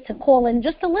 That is to call in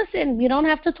just to listen. You don't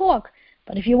have to talk.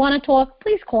 But if you want to talk,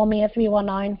 please call me at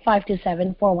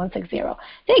 319-527-4160.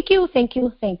 Thank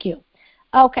you.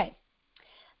 Okay.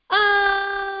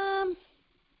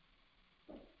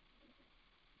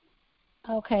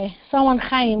 Okay. Someone,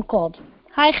 Chaim, called.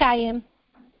 Hi, Chaim.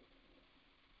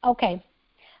 Okay.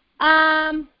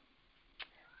 So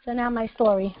now my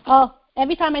story. Oh,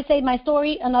 every time I say my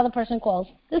story, another person calls.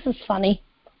 This is funny.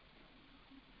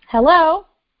 Hello?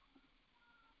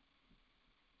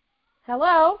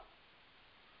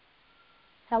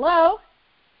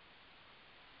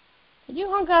 Did you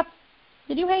hang up?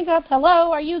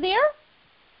 Hello, are you there?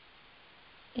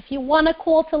 If you want to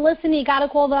call to listen, you got to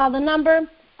call the other number.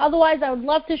 Otherwise, I would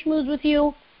love to schmooze with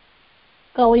you.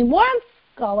 Going once,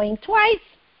 going twice.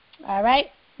 All right,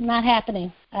 not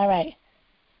happening. All right.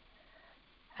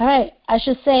 I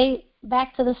should say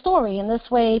back to the story, and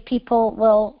this way people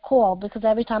will call, because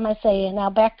every time I say now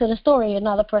back to the story,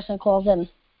 another person calls in.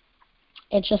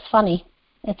 It's just funny.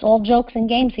 It's all jokes and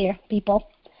games here, people.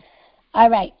 All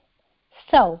right.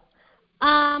 So,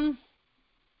 I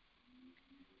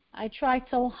tried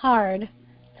so hard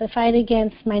to fight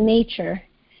against my nature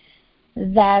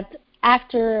that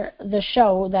after the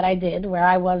show that I did, where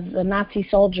I was a Nazi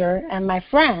soldier, and my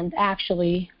friend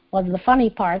actually was the funny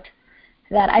part,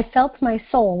 that I felt my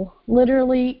soul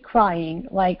literally crying.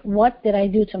 Like, what did I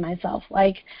do to myself?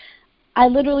 Like, I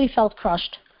literally felt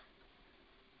crushed.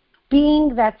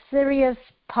 Being that serious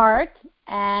part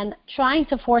and trying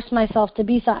to force myself to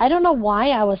be so, I don't know why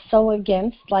I was so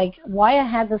against, like, why I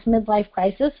had this midlife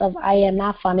crisis of I am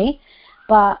not funny.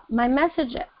 But my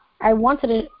message, I wanted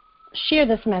to share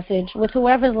this message with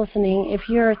whoever's listening. If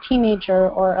you're a teenager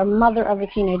or a mother of a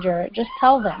teenager, just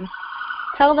tell them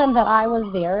that I was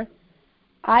there.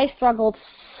 I struggled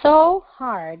so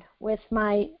hard with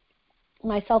my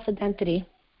self-identity.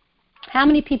 How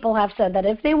many people have said that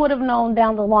if they would have known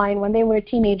down the line when they were a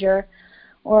teenager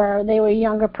or they were a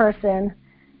younger person,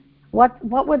 what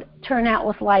would turn out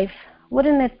with life?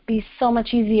 Wouldn't it be so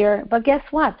much easier? But guess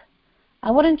what?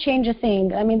 I wouldn't change a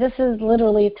thing. I mean, this is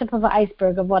literally a tip of the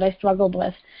iceberg of what I struggled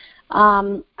with.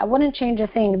 I wouldn't change a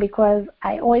thing, because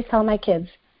I always tell my kids,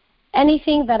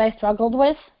 anything that I struggled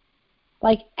with,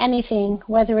 like anything,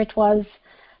 whether it was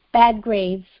bad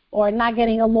grades or not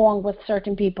getting along with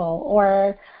certain people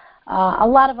or a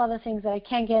lot of other things that I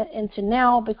can't get into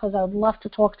now because I would love to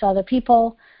talk to other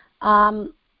people.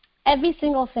 Every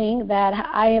single thing that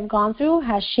I have gone through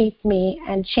has shaped me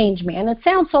and changed me. And it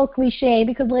sounds so cliche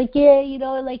because, like, yeah, you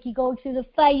know, like you go through the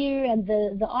fire and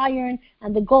the iron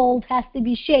and the gold has to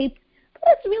be shaped.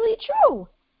 But it's really true.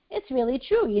 It's really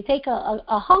true. You take a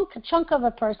chunk of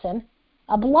a person,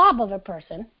 a blob of a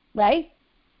person, right?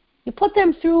 You put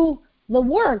them through the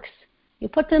works. You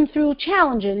put them through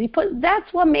challenges.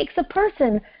 That's what makes a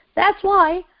person. That's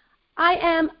why I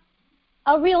am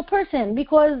a real person,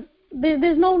 because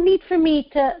there's no need for me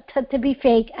to be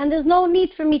fake, and there's no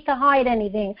need for me to hide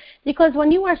anything. Because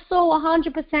when you are so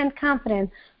 100%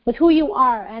 confident with who you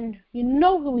are and you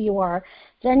know who you are,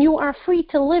 then you are free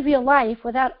to live your life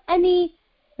without any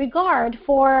regard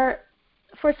for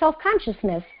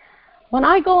self-consciousness. When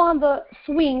I go on the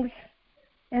swings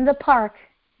in the park,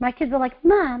 my kids are like,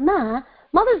 Ma,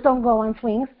 mothers don't go on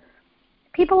swings.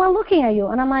 People are looking at you.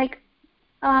 And I'm like,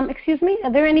 excuse me,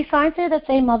 are there any signs here that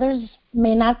say mothers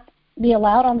may not be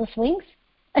allowed on the swings?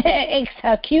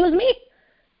 Excuse me?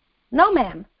 No,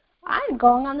 ma'am. I'm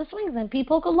going on the swings, and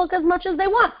people can look as much as they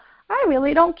want. I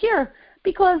really don't care,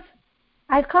 because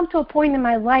I've come to a point in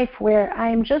my life where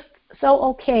I'm just so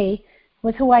okay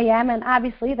with who I am, and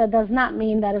obviously that does not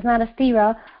mean that it's not a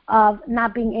stira of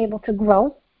not being able to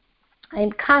grow.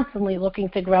 I'm constantly looking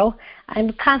to grow.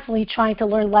 I'm constantly trying to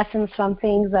learn lessons from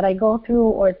things that I go through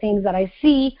or things that I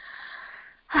see.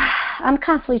 I'm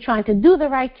constantly trying to do the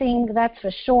right thing, that's for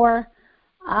sure.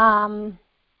 I'm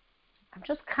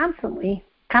just constantly.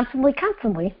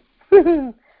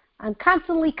 I'm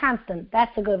constantly constant.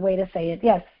 That's a good way to say it,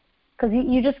 yes. Because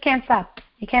you just can't stop.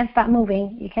 You can't stop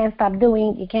moving. You can't stop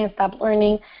doing. You can't stop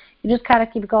learning. You just got to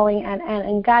keep going.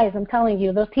 And guys, I'm telling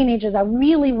you, those teenagers, I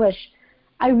really,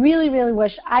 really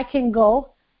wish I can go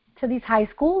to these high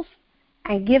schools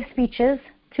and give speeches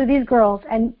to these girls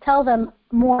and tell them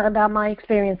more about my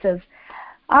experiences.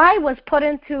 I was put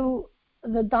into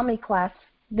the dummy class.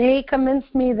 They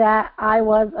convinced me that I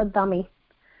was a dummy.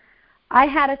 I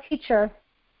had a teacher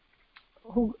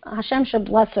who, Hashem should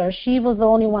bless her, she was the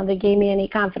only one that gave me any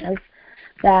confidence.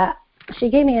 That she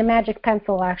gave me a magic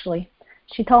pencil, actually.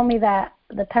 She told me that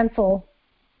the pencil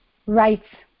writes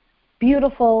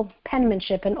beautiful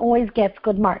penmanship and always gets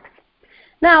good marks.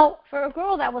 Now, for a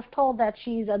girl that was told that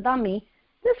she's a dummy,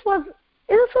 this was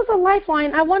a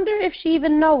lifeline. I wonder if she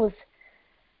even knows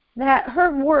that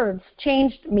her words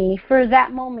changed me for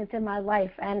that moment in my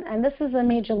life. And this is a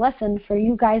major lesson for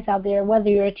you guys out there, whether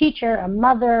you're a teacher, a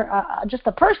mother, just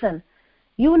a person.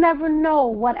 You never know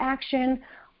what action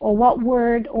or what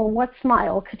word or what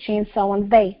smile could change someone's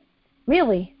day.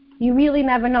 Really, you really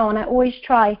never know. And I always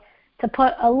try to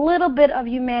put a little bit of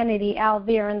humanity out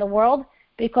there in the world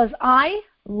because I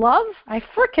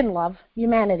freaking love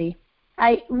humanity.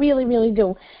 I really, really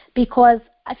do. Because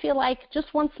I feel like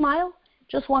just one smile,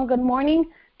 just one good morning,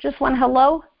 just one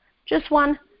hello, just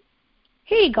one,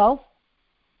 here you go,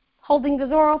 holding the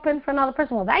door open for another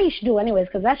person. Well, that you should do anyways,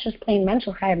 because that's just plain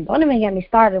mental chayim. Don't even get me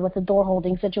started with the door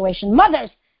holding situation. Mothers,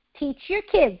 teach your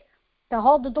kids to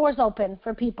hold the doors open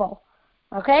for people.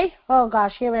 Okay? Oh,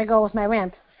 gosh, here I go with my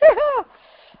rant.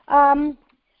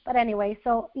 But anyway,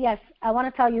 so, yes, I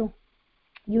want to tell you,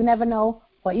 you never know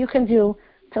what you can do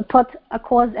to put a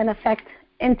cause and effect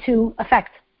into effect.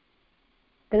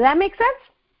 Does that make sense?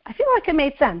 I feel like it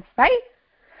made sense, right?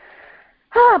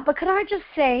 But could I just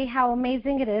say how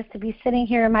amazing it is to be sitting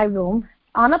here in my room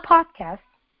on a podcast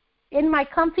in my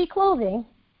comfy clothing,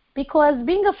 because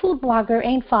being a food blogger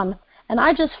ain't fun. And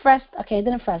I just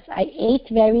I ate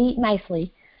very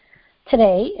nicely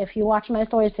today. If you watch my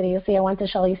stories today, you'll see I went to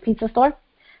Shelly's Pizza Store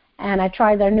and I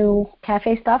tried their new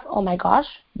cafe stuff. Oh my gosh,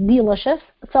 delicious.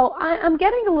 So I'm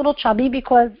getting a little chubby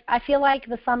because I feel like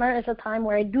the summer is a time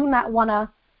where I do not want to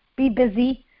be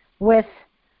busy with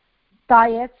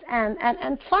diets and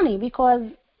funny, because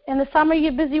in the summer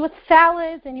you're busy with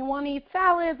salads and you want to eat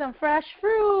salads and fresh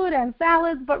fruit and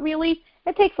salads, but really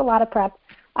it takes a lot of prep.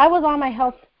 I was on my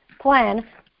health plan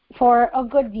for a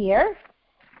good year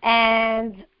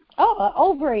and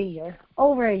over a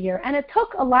year, and it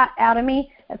took a lot out of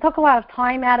me. It took a lot of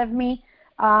time out of me.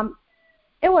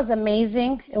 It was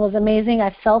amazing.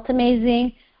 I felt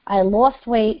amazing. I lost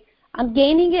weight. I'm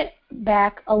gaining it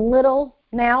back a little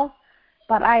now,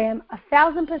 but I am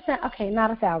 1,000%, okay, not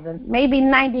 1,000, maybe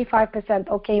 95%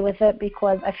 okay with it,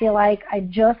 because I feel like I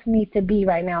just need to be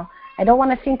right now. I don't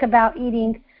want to think about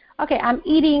eating. Okay, I'm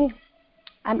eating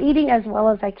as well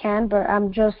as I can, but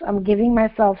I'm giving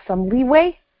myself some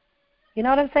leeway. You know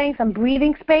what I'm saying? Some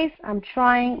breathing space. I'm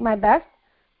trying my best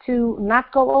to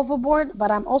not go overboard,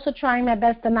 but I'm also trying my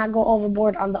best to not go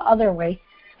overboard on the other way,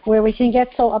 where we can get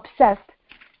so obsessed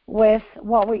with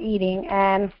what we're eating.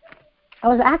 And I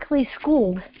was actually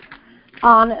schooled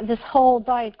on this whole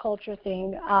diet culture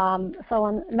thing.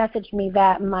 Someone messaged me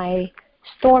that my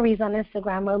stories on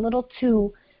Instagram were a little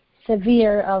too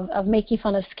severe of making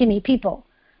fun of skinny people.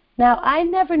 Now, I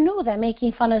never knew that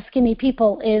making fun of skinny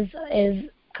people is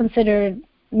considered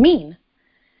mean.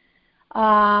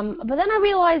 But then I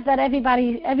realized that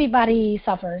everybody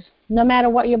suffers. No matter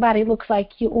what your body looks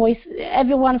like,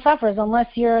 everyone suffers unless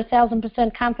you're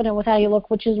 1,000% confident with how you look,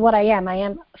 which is what I am. I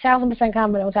am 1,000%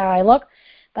 confident with how I look.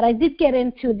 But I did get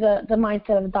into the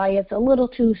mindset of diets a little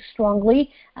too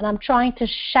strongly, and I'm trying to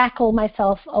shackle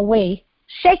myself away.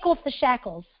 Shake off the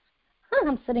shackles.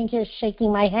 I'm sitting here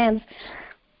shaking my hands.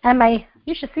 And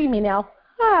you should see me now.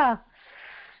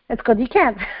 It's good you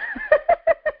can't.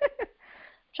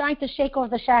 Trying to shake off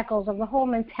the shackles of the whole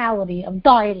mentality of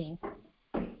dieting.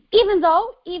 Even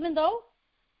though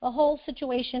the whole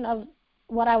situation of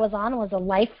what I was on was a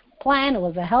life plan, it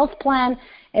was a health plan,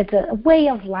 it's a way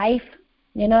of life,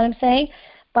 you know what I'm saying?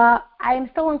 But I am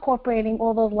still incorporating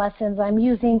all those lessons. I'm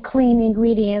using clean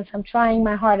ingredients. I'm trying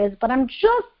my hardest, but I'm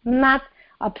just not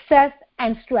obsessed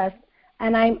and stressed.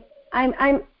 And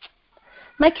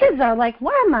my kids are like,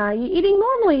 why, Ma? You're eating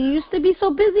normally. You used to be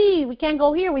so busy. We can't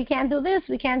go here. We can't do this.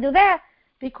 We can't do that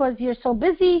because you're so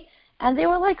busy. And they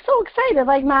were like so excited,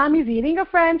 like, Mommy's eating a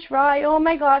French fry. Oh,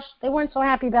 my gosh. They weren't so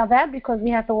happy about that because we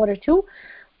had to order two.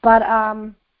 But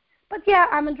yeah,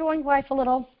 I'm enjoying life a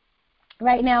little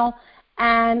right now.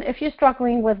 And if you're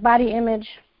struggling with body image,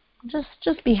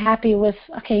 just be happy with,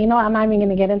 okay, you know, I'm not even going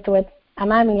to get into it. I'm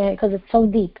not even going to, because it's so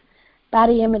deep.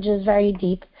 Body image is very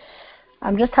deep.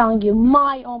 I'm just telling you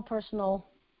my own personal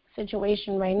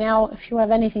situation right now. If you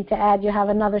have anything to add, you have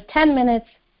another 10 minutes,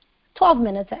 12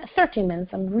 minutes, 13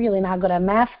 minutes. I'm really not good at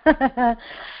math.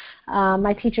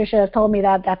 My teacher should have told me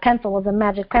that pencil was a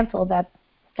magic pencil that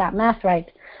got math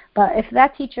right. But if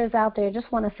that teacher is out there, I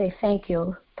just want to say thank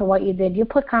you to what you did. You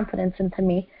put confidence into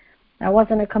me. I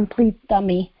wasn't a complete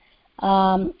dummy.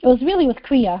 It was really with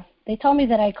Kriya. They told me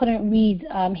that I couldn't read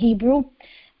Hebrew.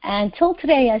 And till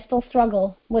today, I still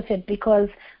struggle with it because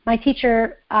my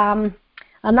teacher,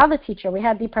 another teacher, we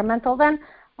had departmental then,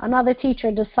 another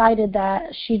teacher decided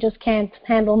that she just can't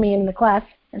handle me in the class,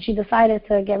 and she decided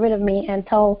to get rid of me and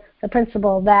tell the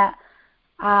principal that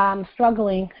I'm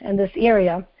struggling in this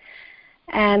area.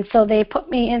 And so they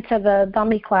put me into the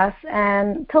dummy class,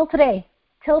 and till today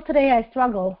I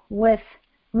struggle with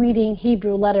reading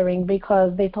Hebrew lettering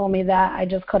because they told me that I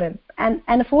just couldn't. And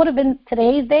if it would have been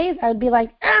today's days, I'd be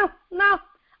like, oh no,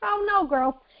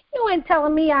 girl, you ain't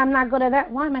telling me I'm not good at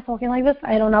that. Why am I talking like this?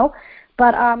 I don't know.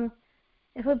 But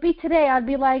if it would be today, I'd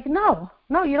be like, no,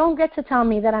 you don't get to tell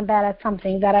me that I'm bad at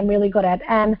something that I'm really good at.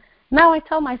 And now I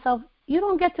tell myself, you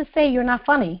don't get to say you're not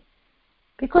funny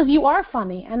because you are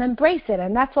funny, and embrace it.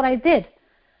 And that's what I did.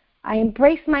 I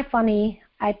embraced my funny.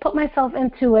 I put myself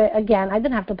into it again. I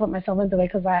didn't have to put myself into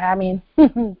it because I mean,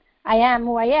 I am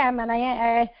who I am, and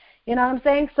I you know what I'm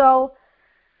saying? So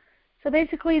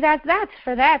basically that's that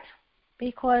for that,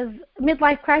 because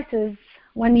midlife crisis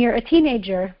when you're a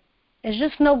teenager is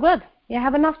just no good. You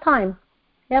have enough time.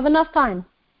 So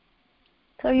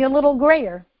you're a little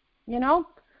grayer, you know?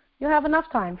 You have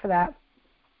enough time for that.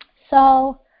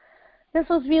 So this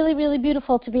was really, really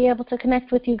beautiful to be able to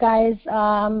connect with you guys.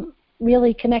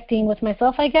 Really connecting with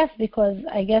myself, I guess, because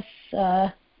I guess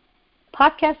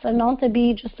podcasts are known to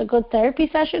be just a good therapy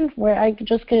session where I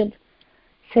just could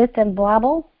sit and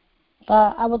blabble.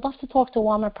 But I would love to talk to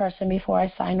one more person before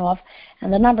I sign off.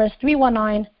 And the number is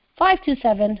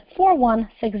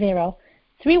 319-527-4160.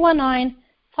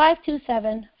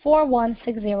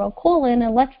 319-527-4160. Call in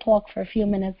and let's talk for a few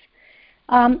minutes.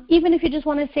 Even if you just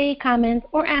want to say a comment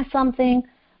or ask something,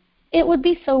 it would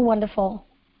be so wonderful.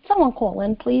 Someone call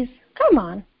in, please. Come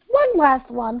on. One last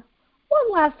one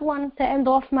to end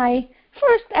off my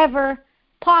first ever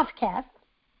podcast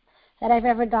that I've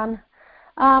ever done.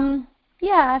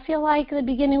 Yeah, I feel like the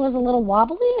beginning was a little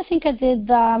wobbly. I think I did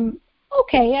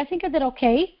okay.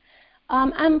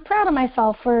 I'm proud of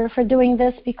myself for doing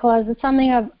this because it's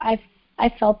something I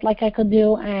felt like I could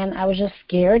do, and I was just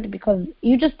scared because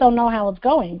you just don't know how it's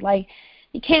going. Like,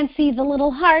 you can't see the little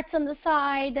hearts on the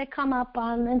side that come up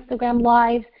on Instagram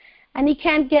Lives, and you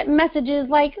can't get messages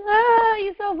like,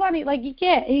 you're so funny. Like, you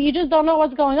can't. You just don't know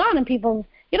what's going on in people.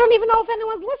 You don't even know if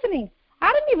anyone's listening.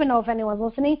 I don't even know if anyone's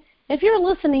listening. If you're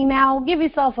listening now, give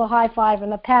yourself a high five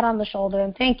and a pat on the shoulder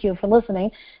and thank you for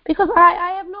listening, because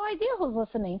I have no idea who's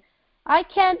listening. I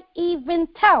can't even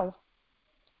tell.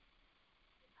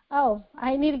 Oh,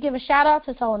 I need to give a shout-out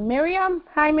to someone. Miriam.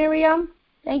 Hi, Miriam.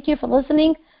 Thank you for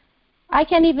listening. I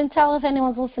can't even tell if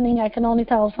anyone's listening. I can only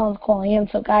tell if someone's calling in.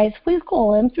 So, guys, please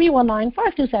call in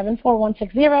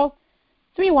 319-527-4160.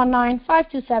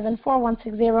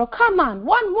 319-527-4160. Come on,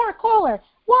 one more caller.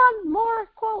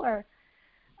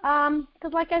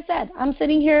 Because like I said, I'm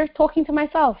sitting here talking to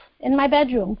myself in my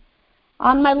bedroom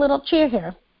on my little chair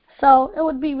here. So it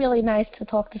would be really nice to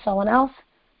talk to someone else.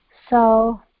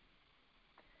 So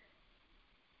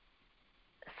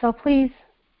please,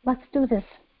 let's do this.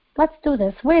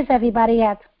 Where's everybody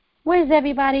at? One more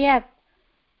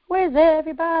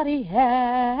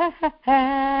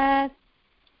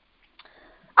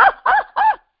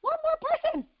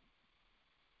person.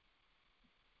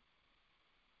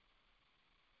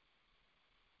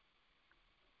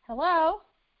 Hello?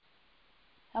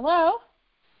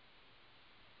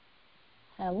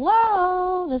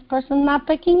 This person's not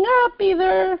picking up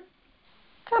either.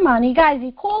 Come on, you guys,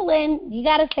 you call in, you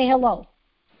got to say hello.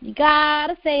 You got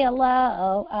to say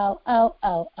hello.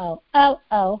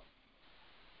 Oh.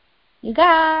 You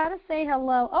got to say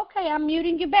hello. Okay, I'm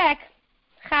muting you back.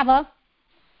 Chava,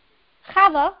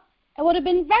 it would have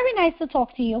been very nice to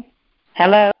talk to you.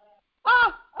 Hello.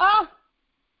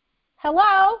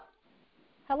 Hello.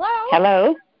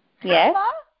 Hello. Yes. Chava?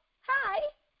 Hi.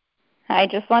 I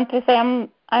just want to say I'm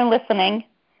listening.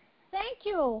 Thank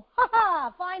you.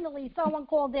 Finally, someone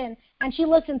called in and she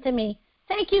listened to me.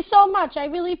 Thank you so much. I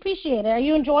really appreciate it. Are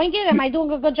you enjoying it? Am I doing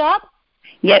a good job?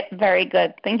 Yes, very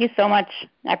good. Thank you so much.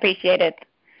 I appreciate it.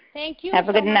 Thank you. Have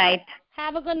a good night.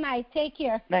 Have a good night. Take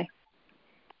care. Bye.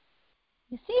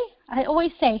 You see, I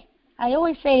always say, I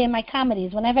always say in my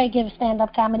comedies, whenever I give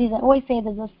stand-up comedies, I always say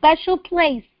there's a special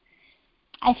place.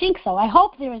 I think so. I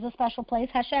hope there is a special place.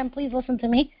 Hashem, please listen to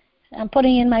me. I'm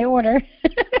putting in my order.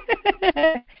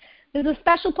 There's a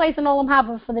special place in Olam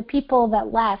Haba for the people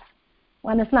that laugh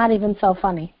when it's not even so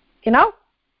funny. You know?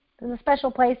 There's a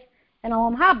special place in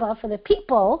Olam Haba for the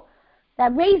people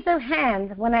that raise their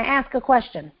hand when I ask a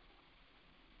question.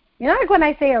 You know, like when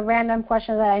I say a random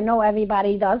question that I know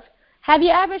everybody does. Have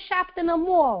you ever shopped in a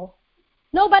mall?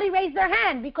 Nobody raised their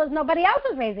hand because nobody else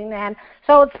is raising their hand.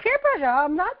 So it's peer pressure.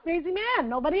 I'm not raising my hand.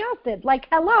 Nobody else did. Like,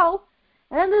 hello.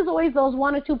 And then there's always those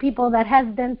one or two people that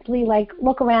hesitantly, like,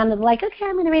 look around and like, okay,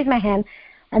 I'm going to raise my hand.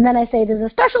 And then I say, there's a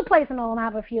special place in Olam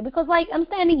Haba for you because, like, I'm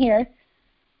standing here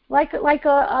like a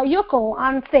yuckle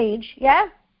on stage, yeah?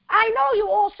 I know you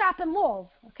all shop in malls.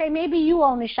 Okay, maybe you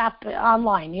only shop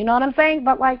online. You know what I'm saying?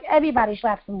 But, like, everybody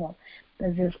shops in malls.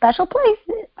 There's a special place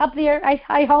up there,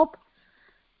 I hope,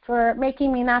 for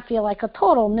making me not feel like a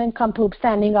total nincompoop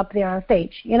standing up there on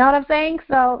stage. You know what I'm saying?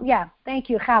 So, yeah, thank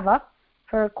you, Chava,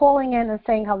 for calling in and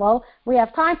saying hello. We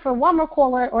have time for one more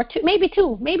caller, or two, maybe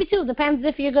two. Depends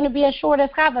if you're going to be as short as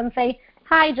Chava and say,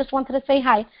 hi, just wanted to say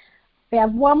hi. We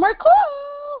have one more call.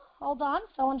 Hold on,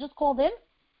 someone just called in.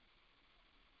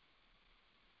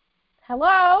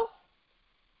 Hello?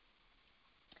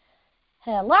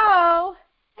 Hello?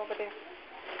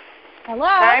 Hello?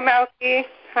 Hi, Malky.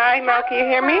 You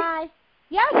hear me? Hi.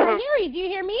 Yes, I hear you. Do you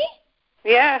hear me?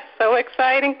 Yes, so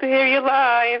exciting to hear you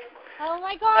live. Oh,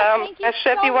 my God, thank you so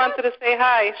Shefi much. wanted to say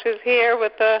hi. She's here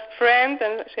with a friend,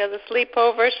 and she has a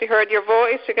sleepover. She heard your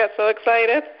voice. She got so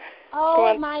excited.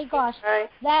 Oh, my gosh. Hi.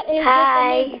 That is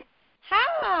Hi. just amazing.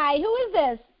 Hi, who is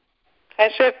this? Hi,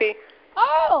 Shefi.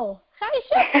 Oh, hi,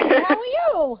 Shefi. How are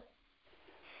you?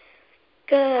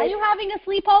 Good. Are you having a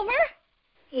sleepover?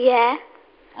 Yeah.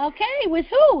 Okay, with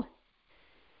who?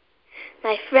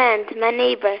 My friend, my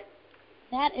neighbor.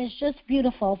 That is just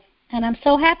beautiful, and I'm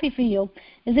so happy for you.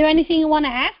 Is there anything you want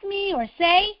to ask me or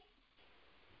say?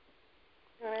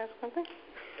 You want to ask something?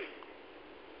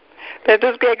 They're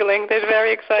just giggling. They're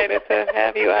very excited to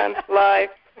have you on live.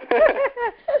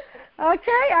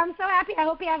 Okay, I'm so happy. I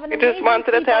hope you have an amazing We just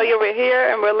wanted to tell you we're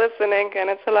here and we're listening, and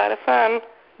it's a lot of fun.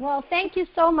 Well, thank you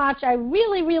so much. I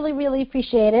really, really, really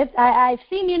appreciate it. I've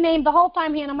seen your name the whole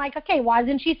time here, and I'm like, okay, why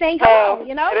isn't she saying hello,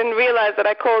 you know? I didn't realize that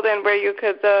I called in where you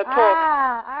could talk.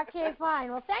 Ah, okay,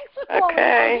 fine. Well, thanks for calling. Okay.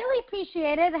 I really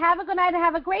appreciate it. Have a good night and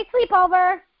have a great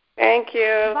sleepover. Thank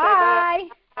you. Bye.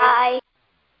 Bye.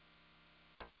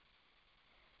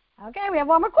 Okay, we have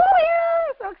one more call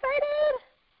here. So excited.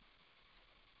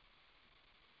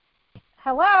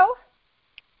 Hello.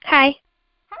 Hi.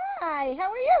 Hi,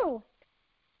 how are you?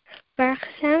 Baruch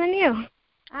Hashem, and you?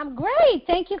 I'm great.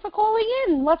 Thank you for calling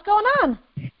in. What's going on?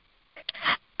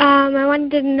 I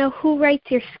wanted to know who writes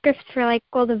your scripts for, like,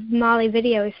 all the Molly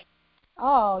videos.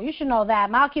 Oh, you should know that.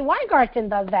 Malky Weingarten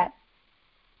does that.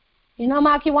 You know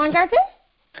Malky Weingarten?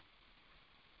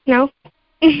 No?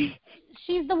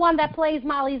 She's the one that plays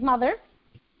Molly's mother.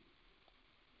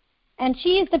 And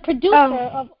she is the producer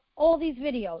of all these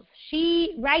videos.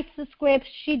 She writes the scripts.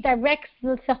 She directs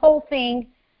the whole thing.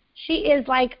 She is,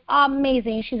 like,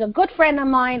 amazing. She's a good friend of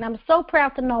mine. I'm so proud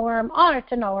to know her. I'm honored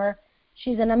to know her.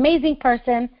 She's an amazing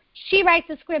person. She writes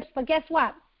the scripts, but guess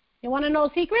what? You want to know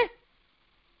a secret?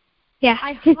 Yeah.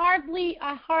 I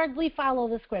hardly follow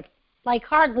the script. Like,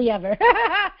 hardly ever.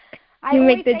 You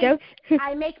make the jokes?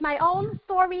 I make my own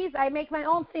stories. I make my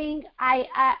own thing.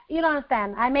 You don't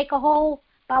understand. I make a whole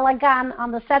balagan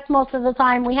on the set most of the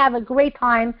time. We have a great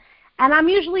time. And I'm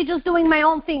usually just doing my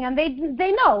own thing. And they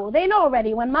know. They know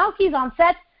already. When Malky's on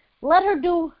set, let her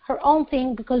do her own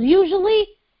thing because usually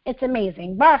it's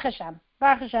amazing. Baruch Hashem.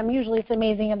 Baruch Hashem, usually it's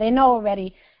amazing. And they know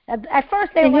already. At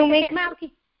first they were like, okay,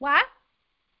 Malky. What?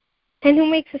 And who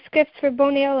makes the scripts for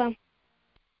Boney Olam?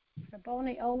 For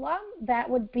Boney Olam, that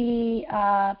would be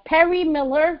Perry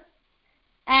Miller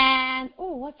and,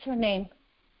 what's her name?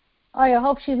 Oh, I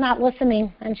hope she's not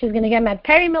listening and she's going to get mad.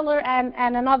 Perry Miller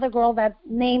and another girl, that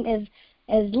name is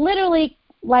literally,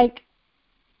 like,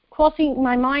 crossing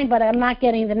my mind, but I'm not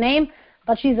getting the name.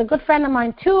 But she's a good friend of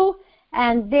mine, too,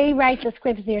 and they write the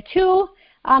scripts there, too.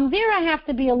 There I have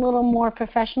to be a little more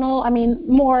professional. I mean,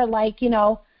 more like, you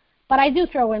know, but I do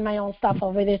throw in my own stuff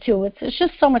over there, too. It's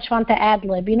just so much fun to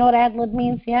ad-lib. You know what ad-lib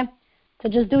means, yeah? To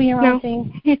just do your own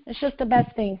thing. It's just the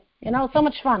best thing. You know, so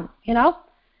much fun, you know?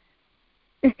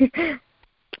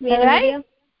 Right?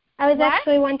 I was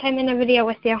actually one time in a video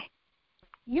with you.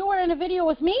 You were in a video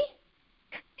with me?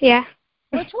 Yeah.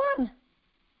 Which one?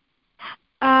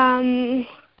 Hannah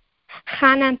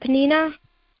and Panina.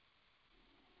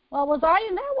 Well, was I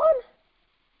in that one?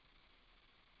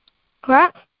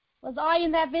 What? Was I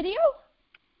in that video?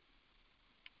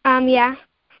 Yeah.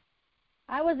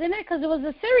 I was in it because it was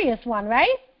a serious one,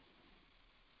 right?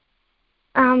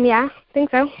 Yeah, I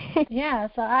think so. Yeah,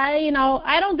 so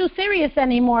I don't do serious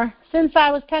anymore. Since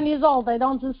I was 10 years old, I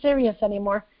don't do serious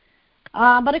anymore.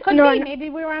 But it could be. Maybe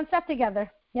we were on set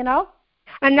together,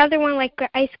 Another one, like the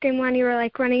ice cream one, you were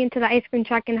like running into the ice cream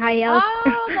truck in high heels.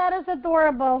 Oh, that is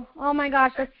adorable. Oh my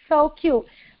gosh, that's so cute.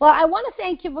 Well, I want to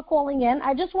thank you for calling in.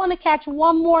 I just want to catch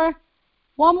one more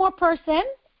person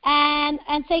and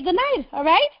say good night, all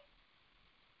right?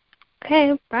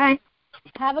 Okay, bye.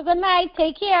 Have a good night.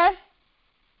 Take care.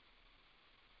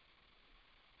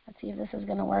 Let's see if this is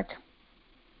going to work.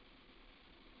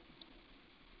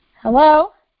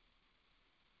 Hello?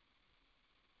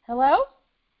 Hello?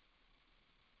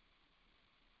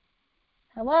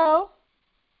 Hello?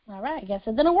 All right, I guess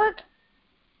it didn't work.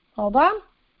 Hold on.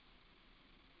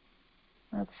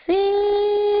 Let's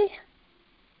see.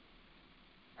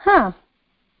 Huh.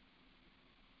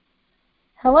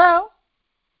 Hello?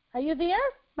 Are you there?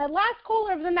 My last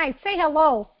caller of the night. Say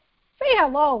hello. Say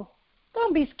hello.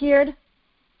 Don't be scared.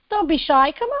 Don't be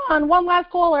shy. Come on. One last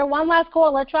caller.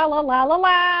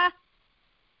 Tra-la-la-la-la.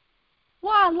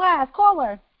 One last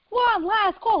caller.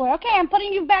 Okay, I'm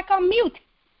putting you back on mute.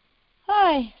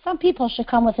 Hi. Some people should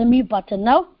come with a mute button,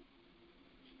 no?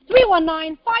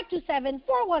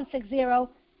 319-527-4160.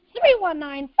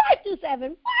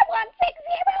 319-527-4160.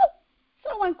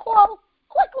 Someone call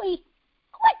quickly.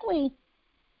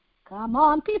 Come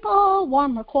on, people.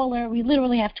 One more caller. We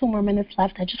literally have 2 more minutes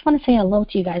left. I just want to say hello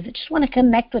to you guys. I just want to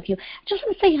connect with you. I just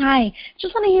want to say hi. I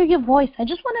just want to hear your voice. I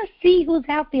just want to see who's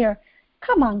out there.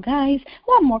 Come on, guys.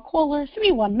 One more caller.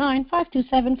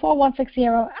 319-527-4160.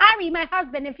 Ari, my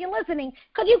husband, if you're listening,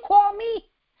 could you call me?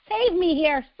 Save me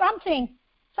here. Something.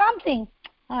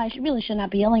 I really should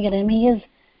not be yelling at him. He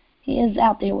is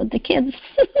out there with the kids.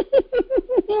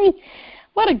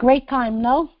 What a great time,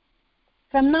 no?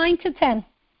 From 9 to 10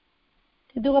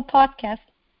 to do a podcast.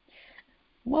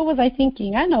 What was I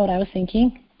thinking? I know what I was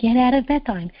thinking. Get out of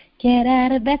bedtime.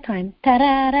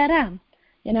 Ta-da-da-da.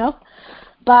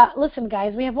 But listen,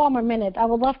 guys, we have 1 more minute. I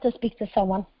would love to speak to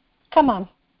someone. Come on.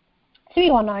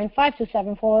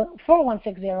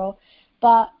 319-527-4160.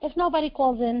 But if nobody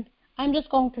calls in, I'm just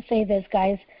going to say this,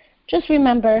 guys. Just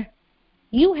remember,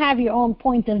 you have your own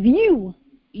point of view.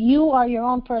 You are your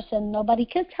own person. Nobody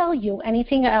can tell you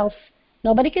anything else.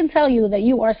 Nobody can tell you that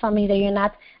you are something that you're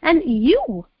not. And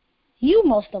you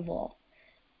most of all,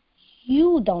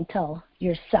 you don't tell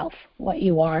yourself what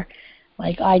you are,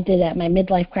 like I did at my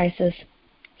midlife crisis,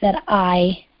 that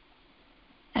I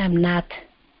am not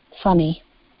funny,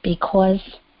 because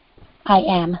I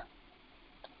am.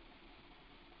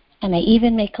 And I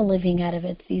even make a living out of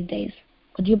it these days.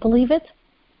 Would you believe it?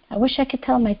 I wish I could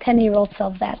tell my 10-year-old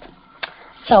self that.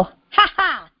 So,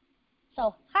 ha-ha!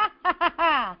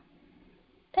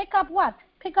 Pick up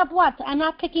what? I'm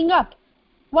not picking up.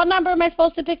 What number am I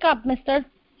supposed to pick up, mister?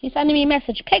 He's sending me a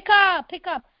message. Pick up.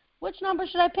 Which number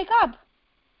should I pick up?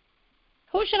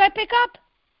 Who should I pick up?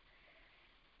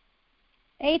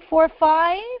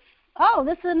 845. Oh,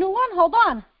 this is a new one. Hold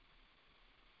on.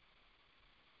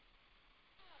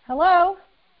 Hello?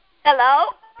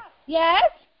 Hello? Yes?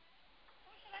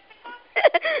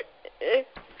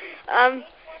 I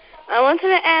wanted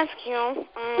to ask you,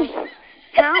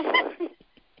 how...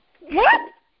 What?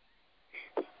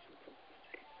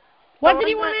 What did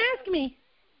you want to ask me?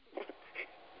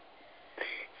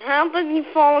 How did you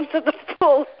fall into the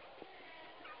pool?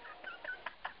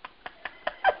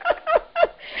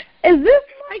 Is this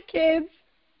my kids?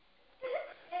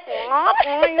 What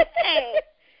are you saying?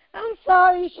 I'm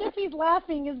sorry. Shiffy's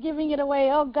laughing is giving it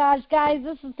away. Oh, gosh, guys,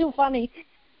 this is too funny.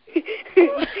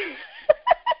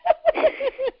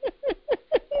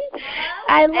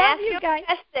 I love you guys.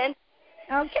 Question.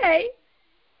 Okay.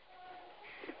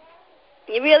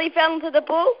 You really fell into the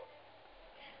pool?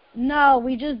 No,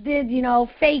 we just did,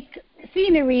 fake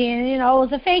scenery, and, it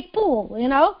was a fake pool,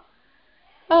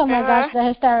 Oh, my gosh, they're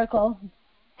hysterical.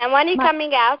 And when are you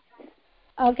coming out?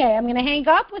 Okay, I'm going to hang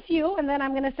up with you, and then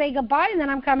I'm going to say goodbye, and then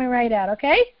I'm coming right out,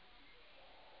 okay?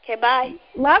 Okay, bye.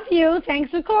 Love you.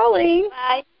 Thanks for calling.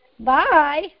 Bye.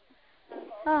 Bye.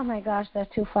 Oh, my gosh, they're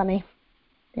too funny.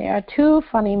 They are too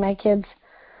funny, my kids.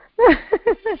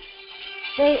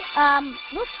 They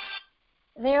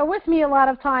are with me a lot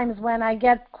of times when I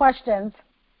get questions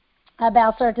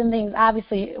about certain things.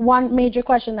 Obviously, one major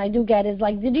question I do get is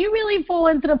like, did you really fall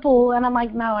into the pool? And I'm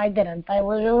like, no, I didn't. It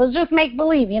was just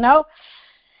make-believe,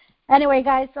 Anyway,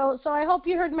 guys, so I hope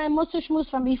you heard my Mussar Schmooze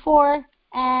from before.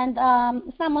 And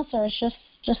it's not Mussar, it's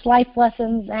just life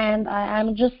lessons. And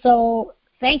I'm just so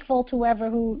thankful to whoever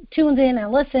who tuned in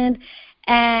and listened.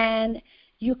 And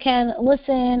you can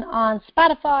listen on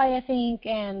Spotify, I think,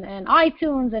 and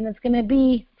iTunes, and it's gonna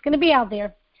be out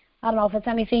there. I don't know if it's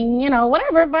anything,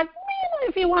 whatever, but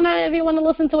if you wanna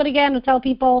listen to it again and tell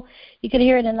people, you could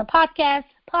hear it in the podcast.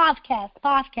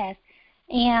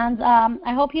 And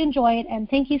I hope you enjoyed, and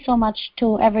thank you so much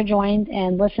to whoever joined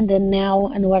and listened in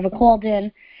now and whoever called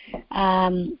in.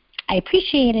 I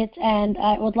appreciate it, and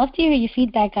I would love to hear your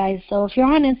feedback, guys. So if you're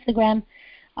on Instagram,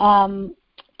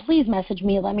 please message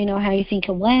me. Let me know how you think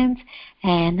it went.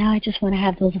 And now I just want to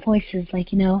have those voices like,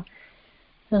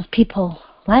 those people,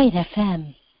 Light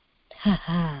FM.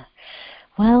 Ha.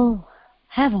 Well,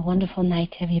 have a wonderful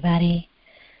night, everybody.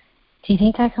 Do you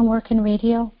think I can work in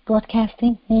radio,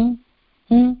 broadcasting?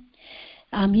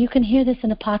 You can hear this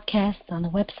in a podcast on the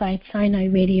website,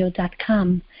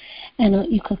 SinaiRadio.com,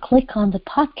 and you can click on the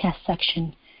podcast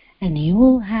section, and you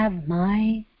will have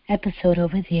my episode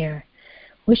over there.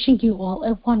 Wishing you all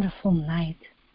a wonderful night.